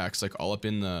artifacts, like all up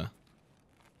in the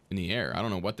air. I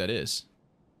don't know what that is.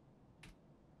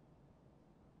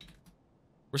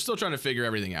 We're still trying to figure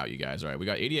everything out, you guys. All right, we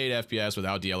got 88 FPS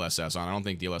without DLSS on. I don't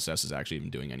think DLSS is actually even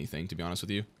doing anything, to be honest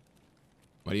with you.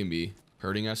 Might even be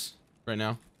hurting us right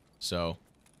now. So,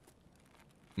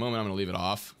 the moment I'm gonna leave it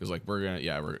off because like we're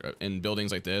in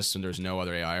buildings like this and there's no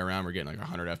other AI around. We're getting like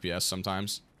 100 FPS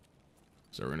sometimes.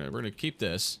 So we're gonna keep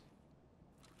this.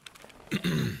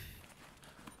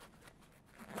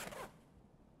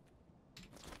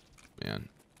 Man,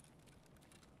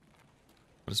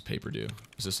 what does paper do?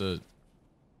 Is this a... Is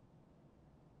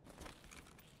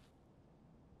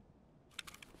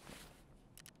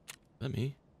that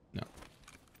me? No.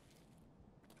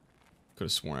 Could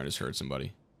have sworn I just heard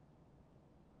somebody.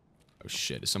 Oh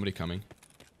shit, is somebody coming?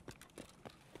 I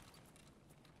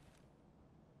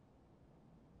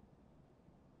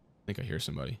think I hear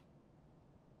somebody.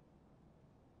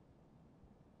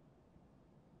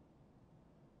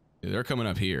 Either they're coming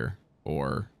up here,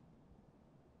 or...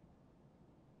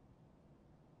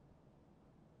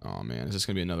 Oh man, is this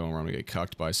gonna be another one where I'm gonna get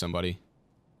cucked by somebody?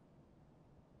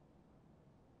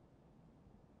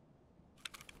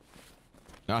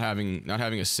 Not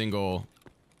having a single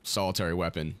solitary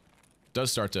weapon does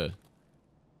start to,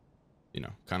 you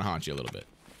know, kind of haunt you a little bit.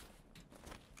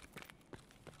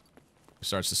 It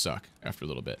starts to suck after a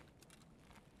little bit.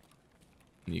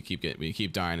 And you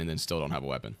keep dying and then still don't have a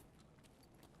weapon.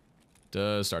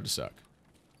 Does start to suck.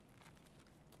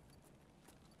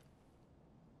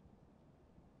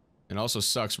 It also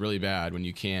sucks really bad when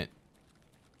you can't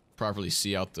properly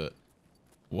see out the...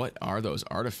 What are those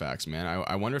artifacts, man?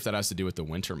 I wonder if that has to do with the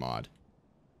winter mod.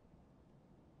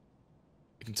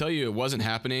 I can tell you it wasn't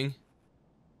happening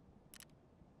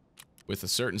with a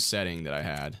certain setting that I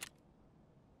had.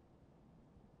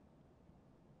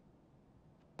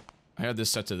 I had this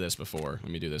set to this before.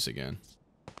 Let me do this again.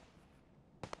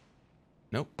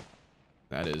 Nope.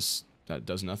 That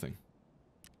does nothing.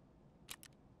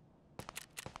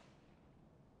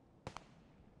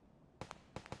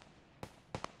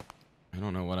 I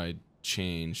don't know what I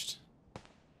changed.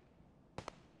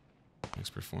 Max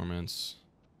performance.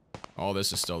 All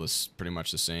this is still pretty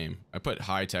much the same. I put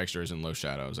high textures and low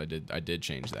shadows. I did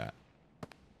change that.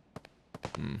 I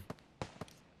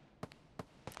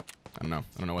don't know.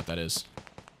 I don't know what that is.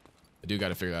 I do got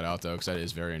to figure that out though, because that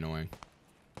is very annoying.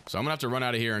 So I'm gonna have to run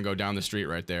out of here and go down the street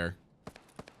right there,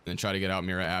 and then try to get out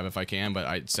Mira Ave if I can.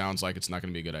 But it sounds like it's not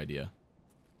gonna be a good idea,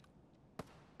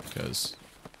 because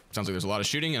it sounds like there's a lot of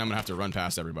shooting, and I'm gonna have to run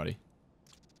past everybody.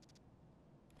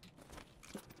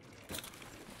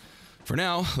 For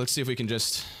now, let's see if we can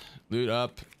just loot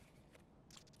up.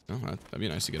 Oh, that'd be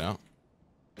nice to get out.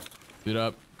 Loot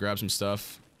up, grab some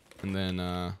stuff, and then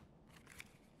I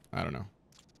don't know.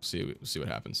 See what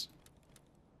happens.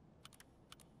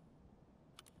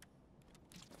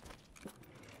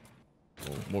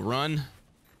 We'll run.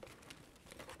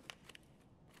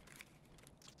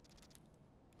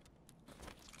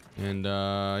 And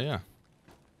yeah.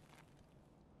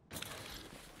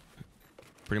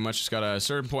 Pretty much just got a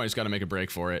certain point, just got to make a break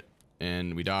for it.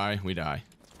 And we die, we die.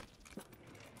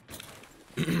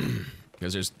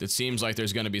 Because it seems like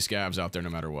there's going to be scabs out there no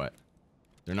matter what.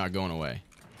 They're not going away.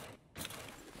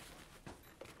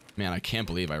 Man, I can't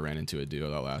believe I ran into a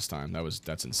duo that last time.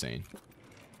 That's insane.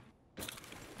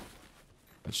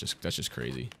 That's just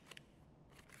crazy.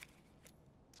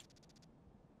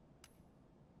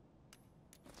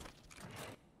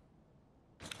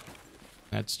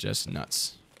 That's just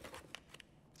nuts.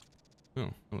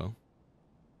 Oh, hello.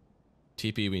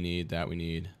 TP we need, that we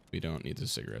need. We don't need the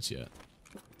cigarettes yet.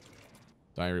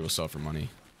 Diary will sell for money.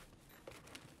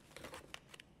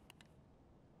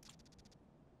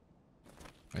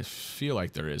 I feel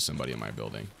like there is somebody in my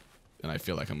building. And I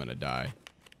feel like I'm gonna die.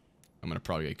 I'm gonna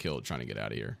probably get killed trying to get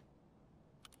out of here.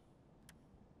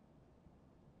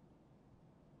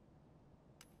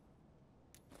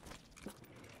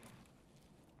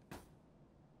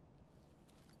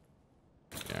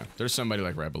 Yeah, there's somebody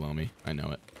like right below me. I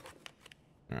know it.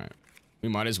 Alright. We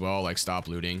might as well like stop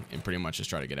looting and pretty much just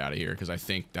try to get out of here, because I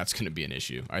think that's gonna be an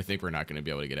issue. I think we're not gonna be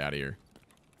able to get out of here.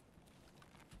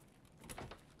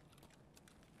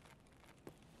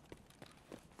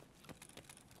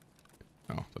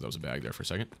 Oh, thought that was a bag there for a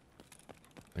second.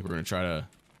 I think we're gonna try to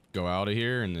go out of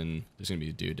here, and then there's gonna be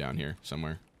a dude down here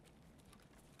somewhere.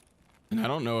 And I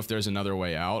don't know if there's another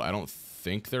way out. I don't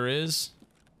think there is.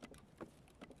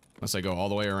 Unless I go all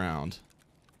the way around.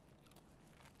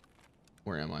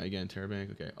 Where am I again?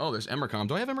 Terrabank? Okay. Oh, there's Emercom.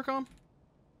 Do I have Emercom?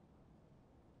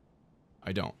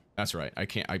 I don't. That's right. I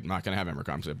can't. I'm not gonna have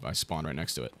Emercom because I spawned right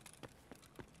next to it.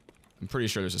 I'm pretty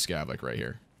sure there's a scab like right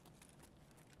here.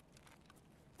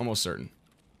 Almost certain.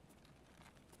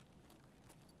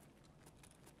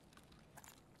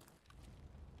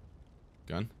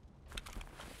 Gun.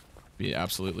 Be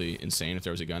absolutely insane if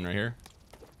there was a gun right here.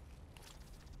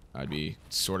 I'd be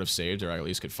sort of saved, or I at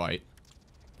least could fight.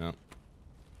 No.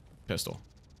 Pistol.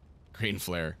 Green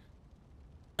flare.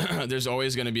 There's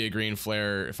always going to be a green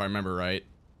flare, if I remember right,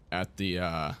 at the,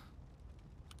 I'll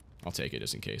take it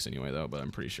just in case anyway, though, but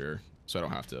I'm pretty sure. So I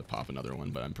don't have to pop another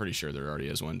one, but I'm pretty sure there already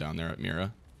is one down there at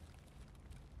Mira.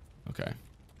 Okay.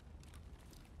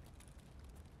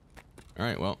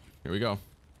 Alright, well, here we go.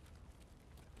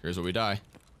 Here's where we die.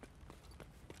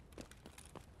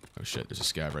 Oh shit, there's a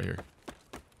scav right here.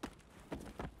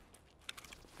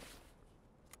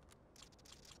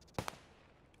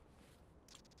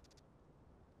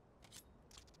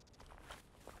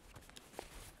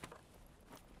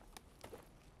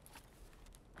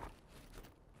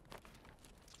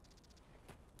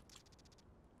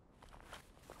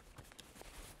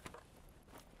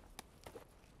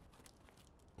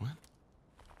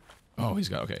 Oh, he's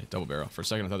got, okay, double barrel. For a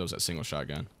second, I thought that was that single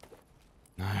shotgun.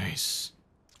 Nice.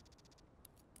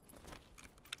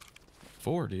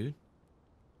 4, dude.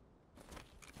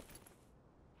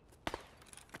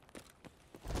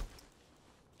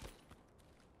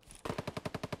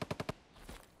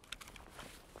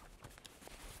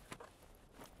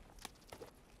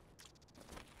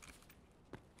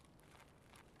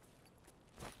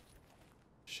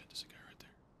 Shit, there's a guy right there.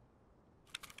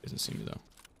 Doesn't see me, though.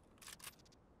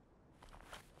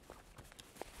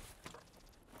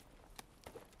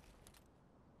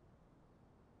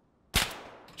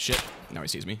 Shit. Now he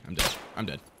sees me. I'm dead. I'm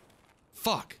dead.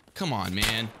 Fuck. Come on,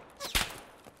 man.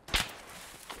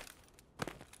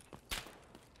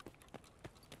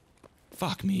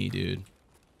 Fuck me, dude.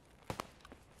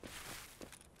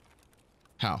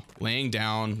 How? Laying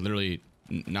down, literally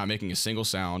not making a single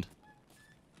sound.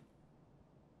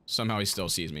 Somehow he still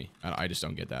sees me. I just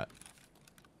don't get that.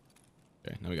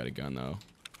 Okay, now we got a gun, though.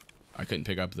 I couldn't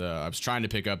pick up the... I was trying to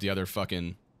pick up the other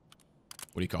fucking...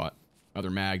 What do you call it? Other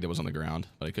mag that was on the ground,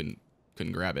 but I couldn't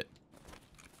grab it.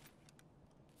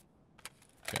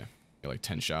 Okay, got like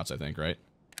 10 shots, I think, right?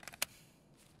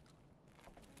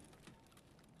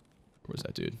 Where was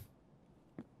that dude?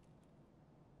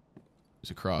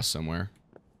 He's across somewhere.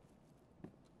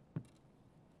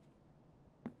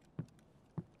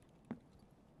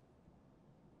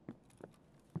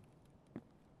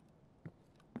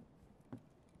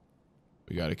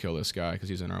 We gotta kill this guy because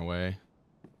he's in our way.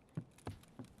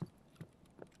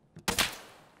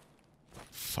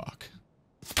 Fuck.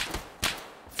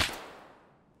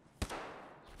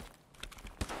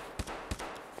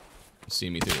 See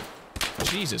me through.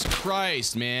 Jesus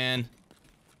Christ, man.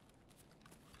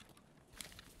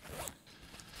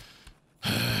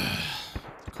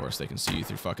 Of course they can see you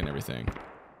through fucking everything.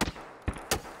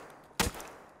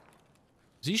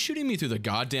 Is he shooting me through the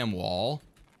goddamn wall?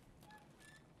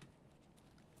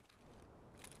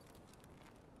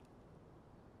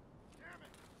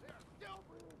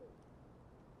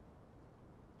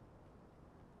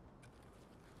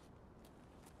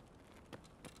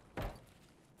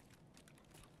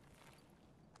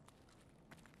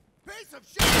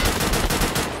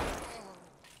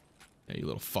 Yeah, you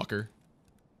little fucker.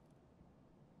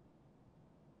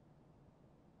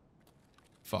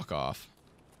 Fuck off.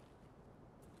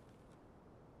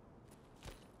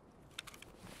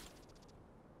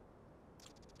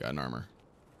 Got an armor.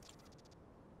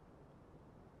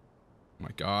 Oh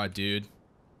my god, dude.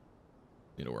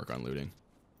 Need to work on looting.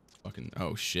 Fucking,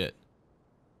 oh shit.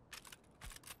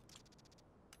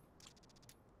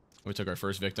 We took our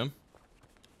first victim.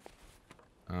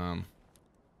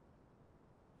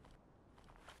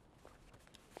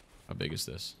 How big is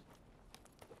this?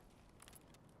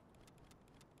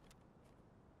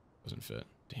 Doesn't fit.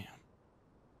 Damn.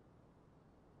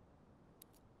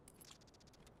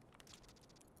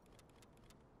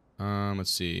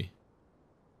 Let's see.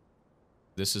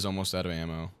 This is almost out of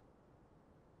ammo.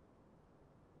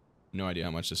 No idea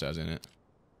how much this has in it.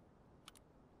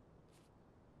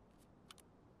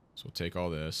 So we'll take all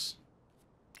this.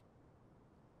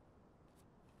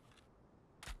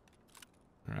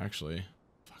 Or actually,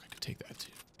 fuck, I could take that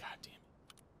too. God damn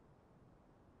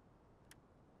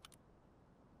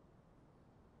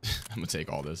it. I'm gonna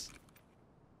take all this.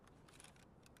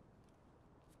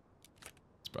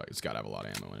 It's gotta have a lot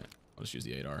of ammo in it. I'll just use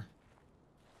the 8R.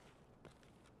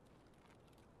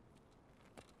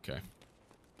 Okay.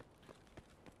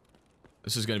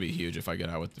 This is gonna be huge if I get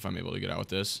out with, if I'm able to get out with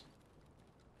this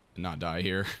and not die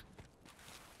here.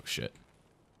 Oh shit.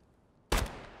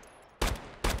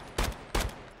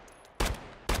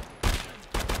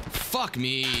 Fuck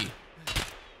me.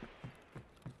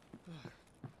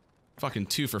 Fucking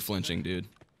 2 for flinching, dude.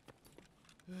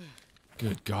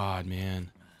 Good God,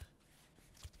 man.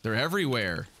 They're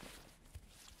everywhere.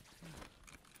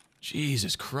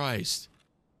 Jesus Christ.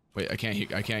 Wait, I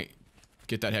can't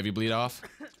get that heavy bleed off.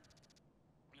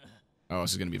 Oh,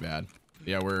 this is gonna be bad.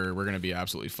 Yeah, we're gonna be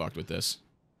absolutely fucked with this.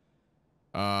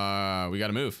 We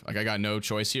gotta move. Like, I got no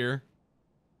choice here.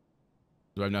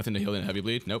 Do I have nothing to heal in heavy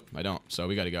bleed? Nope, I don't. So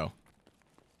we gotta go.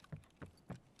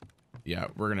 Yeah,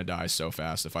 we're gonna die so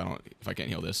fast if I can't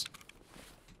heal this.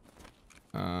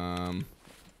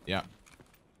 Yeah.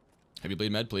 Heavy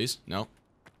bleed med, please. No.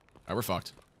 Alright, we're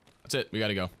fucked. That's it. We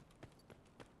gotta go.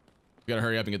 We gotta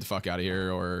hurry up and get the fuck out of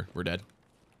here, or we're dead.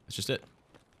 That's just it.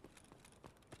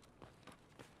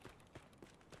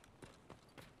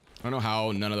 I don't know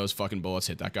how none of those fucking bullets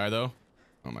hit that guy, though.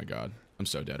 Oh my god. I'm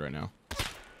so dead right now.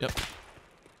 Yep.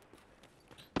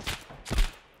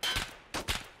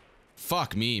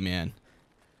 Fuck me, man.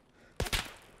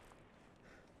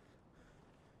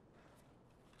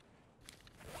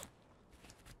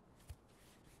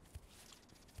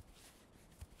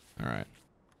 Alright.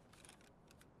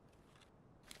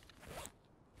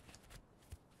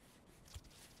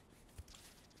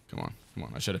 Come on, come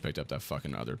on. I should have picked up that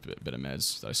fucking other bit of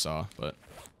meds that I saw, but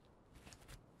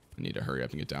I need to hurry up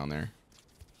and get down there.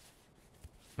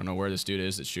 I don't know where this dude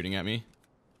is that's shooting at me.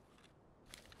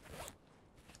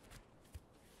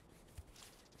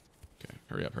 Okay,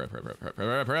 hurry up, hurry up, hurry up, hurry up,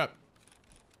 hurry up, hurry up.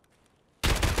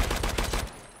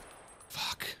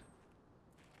 Fuck.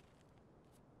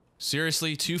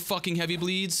 Seriously, 2 fucking heavy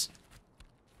bleeds?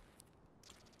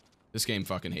 This game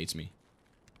fucking hates me.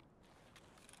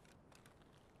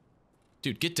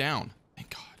 Dude, get down.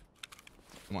 Thank God.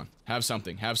 Come on. Have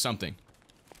something. Have something.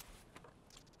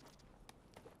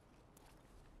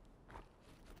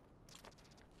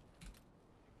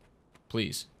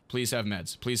 Please. Please have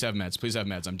meds. Please have meds. Please have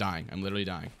meds. I'm dying. I'm literally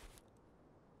dying.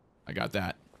 I got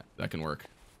that. That can work.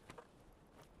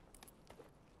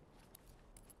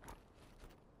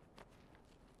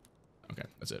 Okay,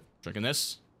 that's it. Drinking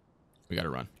this. We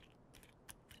gotta run.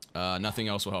 Nothing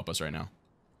else will help us right now.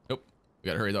 Nope. We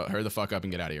gotta hurry the fuck up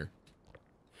and get out of here.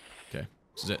 Okay.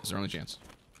 This is it. This is our only chance.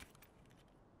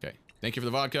 Okay. Thank you for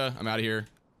the vodka. I'm out of here.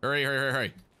 Hurry, hurry, hurry,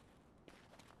 hurry.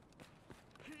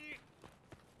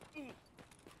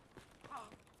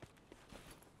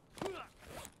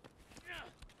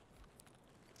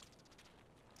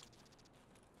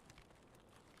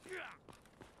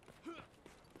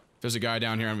 If there's a guy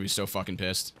down here, I'm gonna be so fucking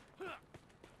pissed.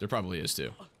 There probably is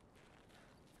too.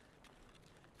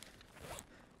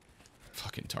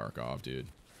 Fucking Tarkov, dude.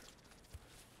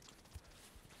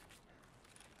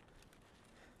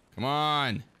 Come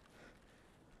on.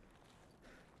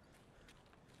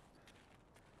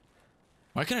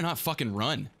 Why can I not fucking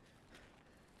run?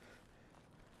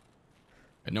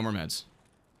 Okay, no more meds.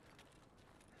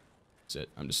 That's it.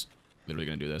 I'm just literally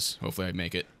gonna do this. Hopefully I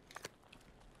make it.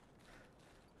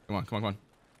 Come on, come on, come on.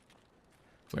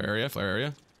 Flare area, flare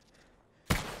area.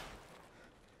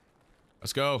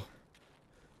 Let's go.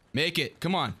 Make it.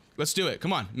 Come on. Let's do it.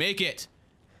 Come on. Make it.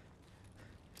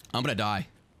 I'm gonna die.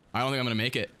 I don't think I'm gonna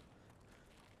make it.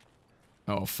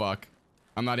 Oh, fuck.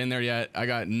 I'm not in there yet. I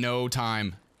got no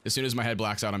time. As soon as my head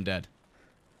blacks out, I'm dead.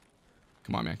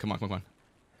 Come on, man. Come on, come on, come on.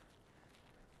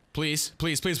 Please,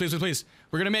 please, please, please, please, please.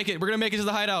 We're gonna make it. We're gonna make it to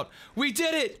the hideout. We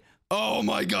did it! Oh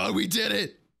my god, we did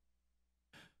it!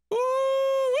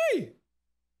 Woo-wee!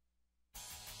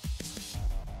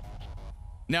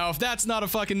 Now, if that's not a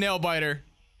fucking nail biter,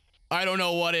 I don't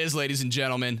know what is, ladies and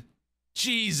gentlemen.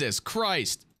 Jesus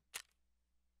Christ.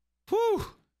 Whew.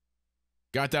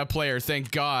 Got that player,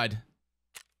 thank God.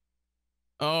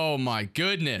 Oh my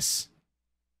goodness.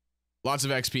 Lots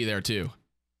of XP there too.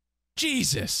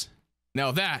 Jesus.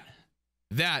 Now that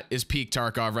is peak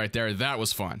Tarkov right there. That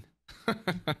was fun.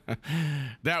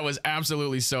 That was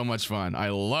absolutely so much fun. I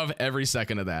love every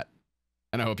second of that.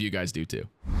 And I hope you guys do too.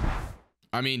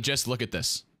 I mean, just look at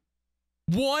this.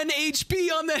 1 HP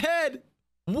on the head.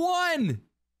 1.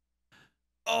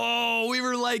 Oh, we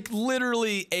were like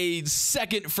literally a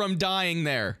second from dying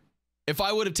there. If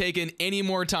I would have taken any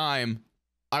more time,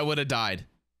 I would have died.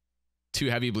 2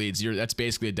 heavy bleeds. That's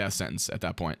basically a death sentence at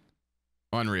that point.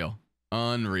 Unreal.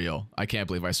 Unreal. I can't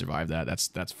believe I survived that.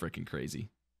 That's freaking crazy.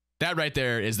 That right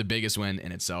there is the biggest win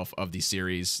in itself of the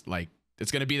series. Like,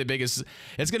 it's gonna be the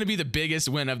biggest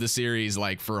win of the series,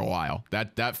 like, for a while.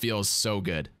 That feels so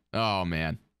good. Oh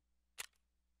man.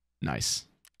 Nice.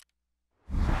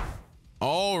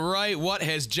 All right, what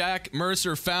has Jack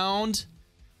Mercer found?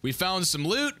 We found some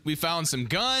loot, we found some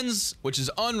guns, which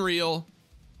is unreal.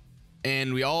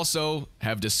 And we also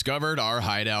have discovered our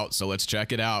hideout, so let's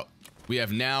check it out. We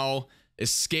have now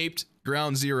escaped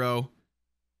Ground Zero,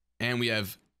 and we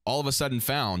have all of a sudden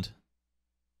found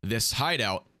this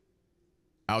hideout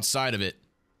outside of it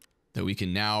that we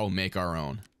can now make our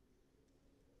own.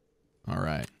 All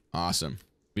right, awesome.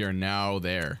 We are now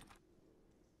there.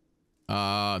 Did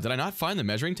I not find the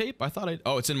measuring tape? I thought I,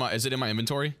 oh, it's in my, is it in my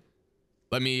inventory?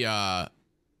 Let me, yeah.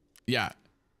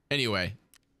 Anyway,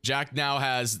 Jack now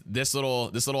has this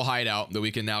little hideout that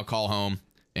we can now call home,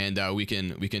 and we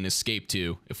can escape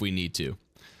to if we need to.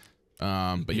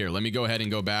 But here, let me go ahead and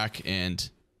go back and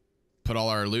put all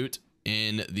our loot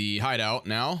in the hideout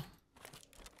now.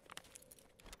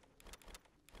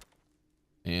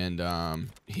 And,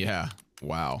 yeah,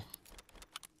 wow.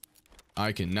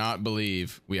 I cannot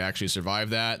believe we actually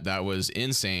survived that. That was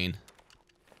insane.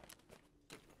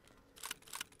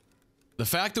 The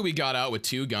fact that we got out with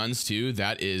 2 guns too,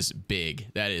 that is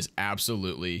big. That is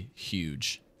absolutely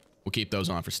huge. We'll keep those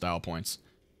on for style points.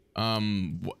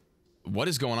 What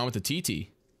is going on with the TT?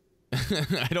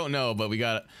 I don't know, but we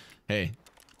got, hey,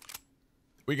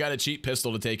 we got a cheap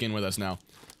pistol to take in with us now.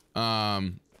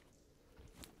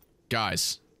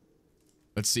 Guys,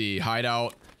 let's see,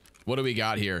 hideout. What do we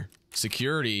got here?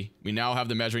 Security, we now have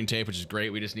the measuring tape, which is great.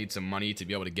 We just need some money to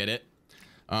be able to get it,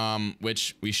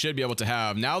 which we should be able to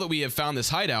have. Now that we have found this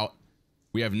hideout,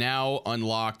 we have now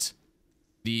unlocked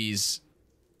these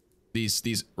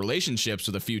relationships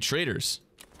with a few traders.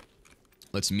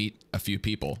 Let's meet a few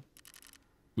people.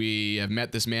 We have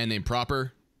met this man named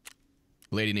Proper,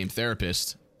 a lady named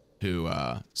Therapist, who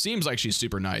seems like she's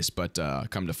super nice, but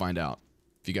come to find out,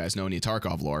 if you guys know any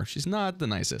Tarkov lore, she's not the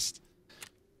nicest.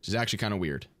 She's actually kind of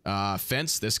weird.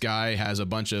 Fence, this guy has a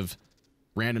bunch of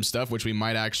random stuff, which we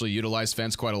might actually utilize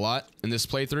Fence quite a lot in this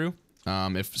playthrough,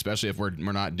 especially if we're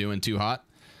not doing too hot.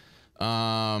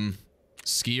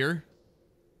 Skier,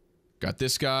 got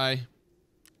this guy,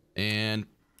 and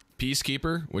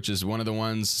Peacekeeper, which is one of the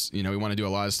ones, you know, we want to do a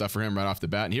lot of stuff for him right off the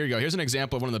bat. And here you go. Here's an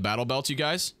example of one of the battle belts, you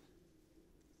guys.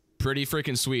 Pretty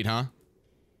freaking sweet, huh?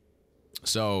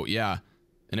 So, yeah.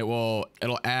 And it'll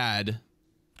add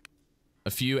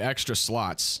a few extra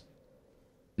slots.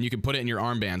 And you can put it in your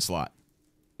armband slot,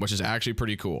 which is actually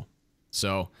pretty cool.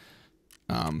 So,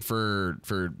 for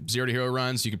 0 to hero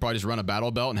runs, you could probably just run a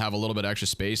battle belt and have a little bit extra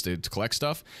space to collect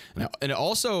stuff. And it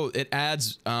also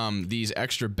adds these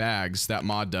extra bags that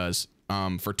mod does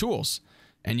for tools.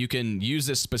 And you can use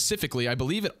this specifically. I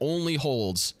believe it only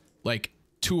holds like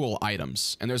tool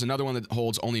items, and there's another one that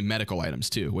holds only medical items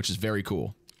too, which is very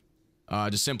cool.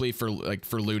 Just simply for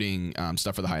looting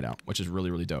stuff for the hideout, which is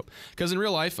really, really dope. Because in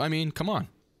real life, I mean, come on,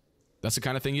 that's the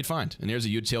kind of thing you'd find. And here's a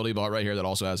utility belt right here that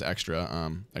also has extra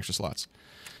slots.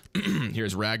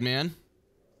 Here's Ragman.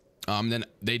 Then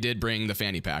they did bring the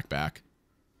fanny pack back,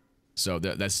 so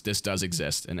this does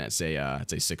exist, and it's a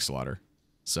 6 slaughter.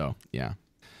 So yeah,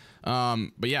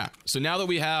 but yeah. So now that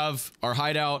we have our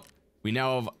hideout, we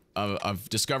now have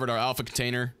discovered our alpha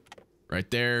container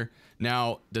right there.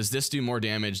 Now, does this do more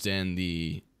damage than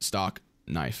the stock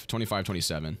knife? 25,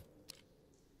 27,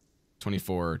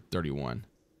 24, 31.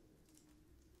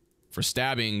 For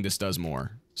stabbing, this does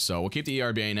more. So we'll keep the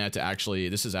ER bayonet to actually,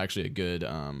 this is actually a good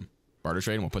barter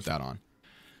trade, and we'll put that on.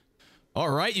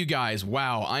 All right, you guys.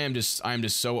 Wow, I am just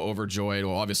so overjoyed.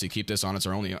 We'll obviously keep this on. It's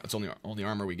our only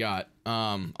armor we got.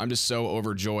 I'm just so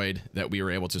overjoyed that we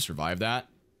were able to survive that.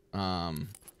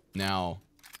 Now,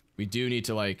 we do need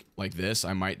to like this.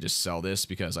 I might just sell this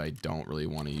because I don't really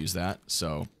want to use that.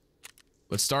 So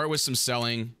let's start with some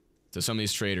selling to some of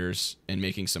these traders and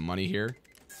making some money here.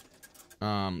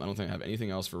 I don't think I have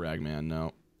anything else for Ragman.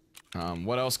 No.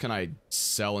 What else can I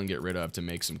sell and get rid of to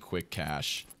make some quick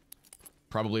cash?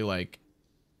 Probably like,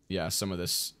 yeah, some of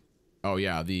this. Oh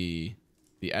yeah, the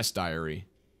S diary.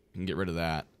 I can get rid of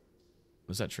that.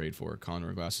 What's that trade for?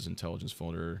 Condor glasses, intelligence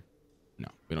folder. No,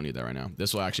 we don't need that right now.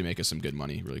 This will actually make us some good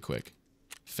money really quick.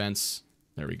 Fence.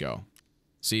 There we go.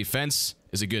 See, Fence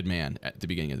is a good man at the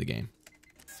beginning of the game.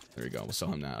 There we go. We'll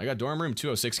sell him that. I got dorm room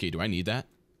 206 key. Do I need that?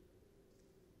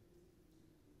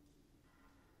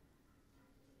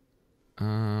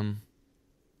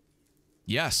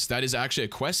 Yes, that is actually a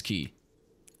quest key.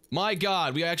 My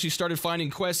God, we actually started finding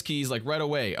quest keys like right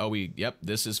away. Oh, yep,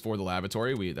 this is for the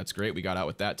laboratory. That's great. We got out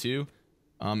with that too.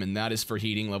 And that is for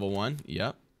heating level 1.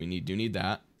 Yep, we do need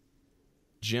that.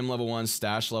 Gym level 1,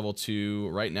 stash level 2.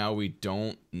 Right now we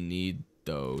don't need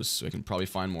those, so I can probably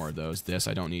find more of those. This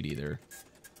I don't need either.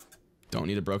 Don't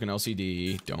need a broken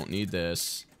LCD. Don't need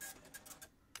this.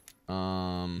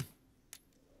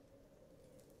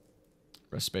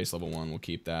 Rest space level 1, we'll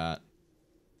keep that.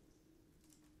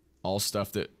 All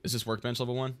stuff that, is this workbench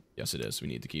level 1? Yes, it is. We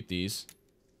need to keep these.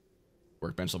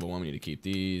 Workbench level 1, we need to keep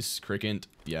these. Cricket,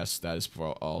 yes, that is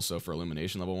also for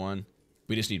illumination level 1.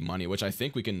 We just need money, which I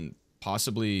think we can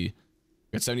possibly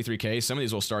got 73k. Some of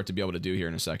these we'll start to be able to do here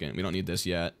in a second. We don't need this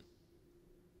yet.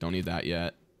 Don't need that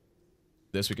yet.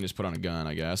 This we can just put on a gun,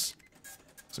 I guess.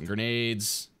 Some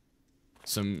grenades,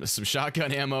 some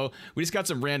shotgun ammo. We just got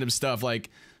some random stuff. Like,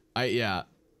 I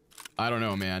don't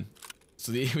know, man.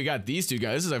 So we got these two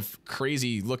guys. This is a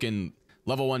crazy looking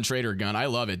level 1 trader gun. I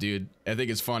love it, dude. I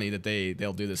think it's funny that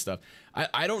they'll do this stuff.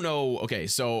 I don't know. Okay,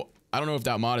 so I don't know if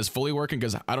that mod is fully working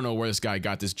because I don't know where this guy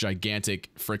got this gigantic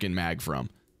freaking mag from.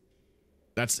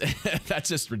 That's that's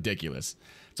just ridiculous.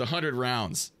 It's 100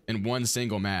 rounds in one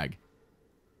single mag.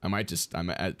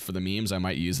 For the memes, I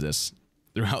might use this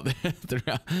throughout.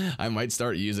 I might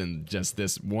start using just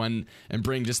this one and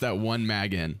bring just that one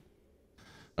mag in.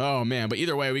 Oh man, but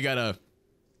either way,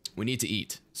 we need to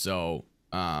eat. So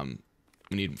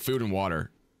we need food and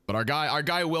water. But our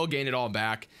guy will gain it all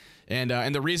back. And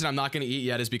the reason I'm not going to eat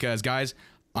yet is because, guys,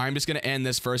 I'm just going to end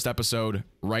this first episode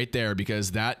right there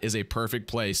because that is a perfect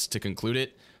place to conclude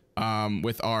it.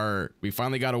 We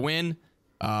finally got a win.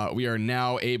 We are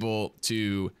now able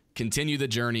to continue the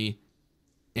journey,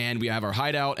 and we have our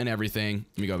hideout and everything.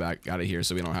 Let me go back out of here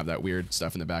so we don't have that weird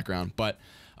stuff in the background. But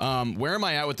where am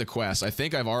I at with the quest? I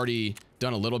think I've already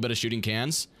done a little bit of shooting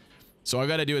cans. So all I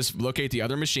got to do is locate the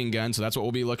other machine gun. So that's what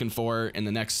we'll be looking for in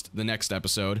the next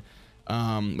episode,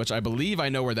 which I believe I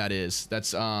know where that is.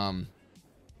 That's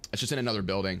just in another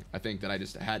building, I think, that I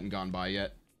just hadn't gone by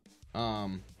yet. I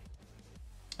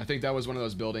think that was one of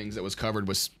those buildings that was covered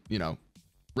with,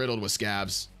 riddled with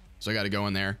scabs. So I got to go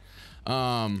in there.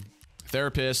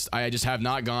 Therapist, I just have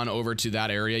not gone over to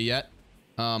that area yet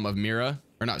of Mira.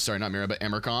 Or not Mira, but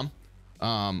Emercom.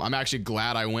 I'm actually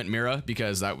glad I went Mira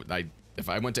because if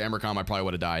I went to Emercom, I probably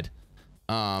would have died.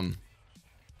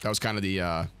 That was kind of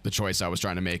the choice I was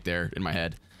trying to make there in my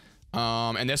head.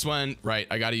 And this one, right,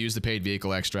 I got to use the paid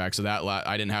vehicle extract. So that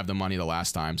I didn't have the money the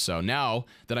last time. So now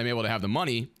that I'm able to have the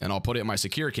money and I'll put it in my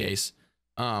secure case,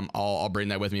 I'll bring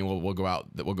that with me. We'll go out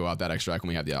that extract when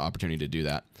we have the opportunity to do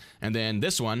that. And then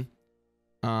this one,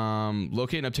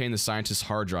 locate and obtain the scientist's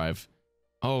hard drive.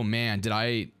 Oh man,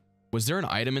 was there an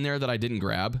item in there that I didn't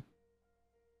grab?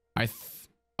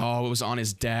 Oh, it was on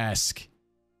his desk.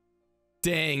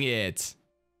 Dang it.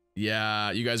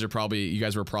 Yeah, you guys were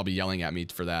probably yelling at me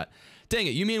for that. Dang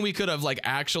it, you mean we could have like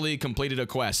actually completed a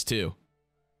quest too?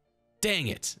 Dang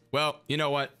it. Well, you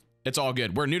know what? It's all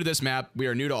good. We're new to this map. We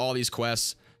are new to all these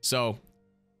quests, so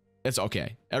it's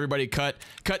okay. Everybody cut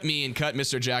me and cut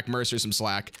Mr. Jack Mercer some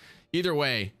slack. Either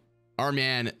way, our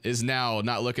man is now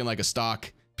not looking like a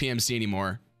stock PMC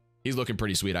anymore. He's looking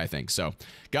pretty sweet, I think. So,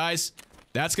 guys,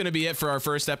 that's going to be it for our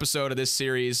first episode of this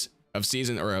series of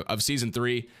season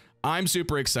 3. I'm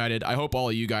super excited. I hope all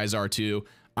of you guys are too.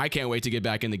 I can't wait to get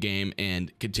back in the game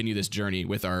and continue this journey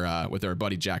with our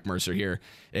buddy Jack Mercer here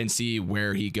and see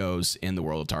where he goes in the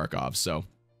world of Tarkov. So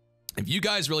if you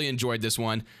guys really enjoyed this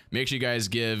one, make sure you guys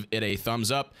give it a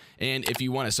thumbs up. And if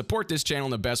you want to support this channel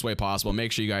in the best way possible,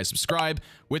 make sure you guys subscribe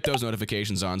with those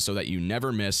notifications on so that you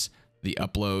never miss the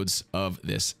uploads of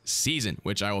this season,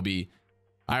 which I will be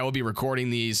recording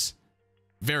these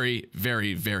very,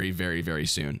 very, very, very, very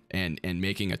soon and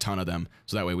making a ton of them.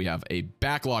 So that way we have a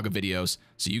backlog of videos.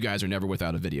 So you guys are never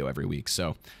without a video every week.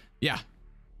 So yeah,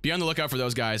 be on the lookout for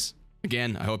those guys.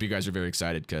 Again, I hope you guys are very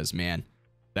excited because, man,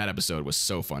 that episode was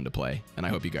so fun to play. And I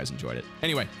hope you guys enjoyed it.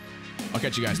 Anyway, I'll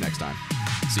catch you guys next time.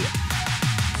 See ya.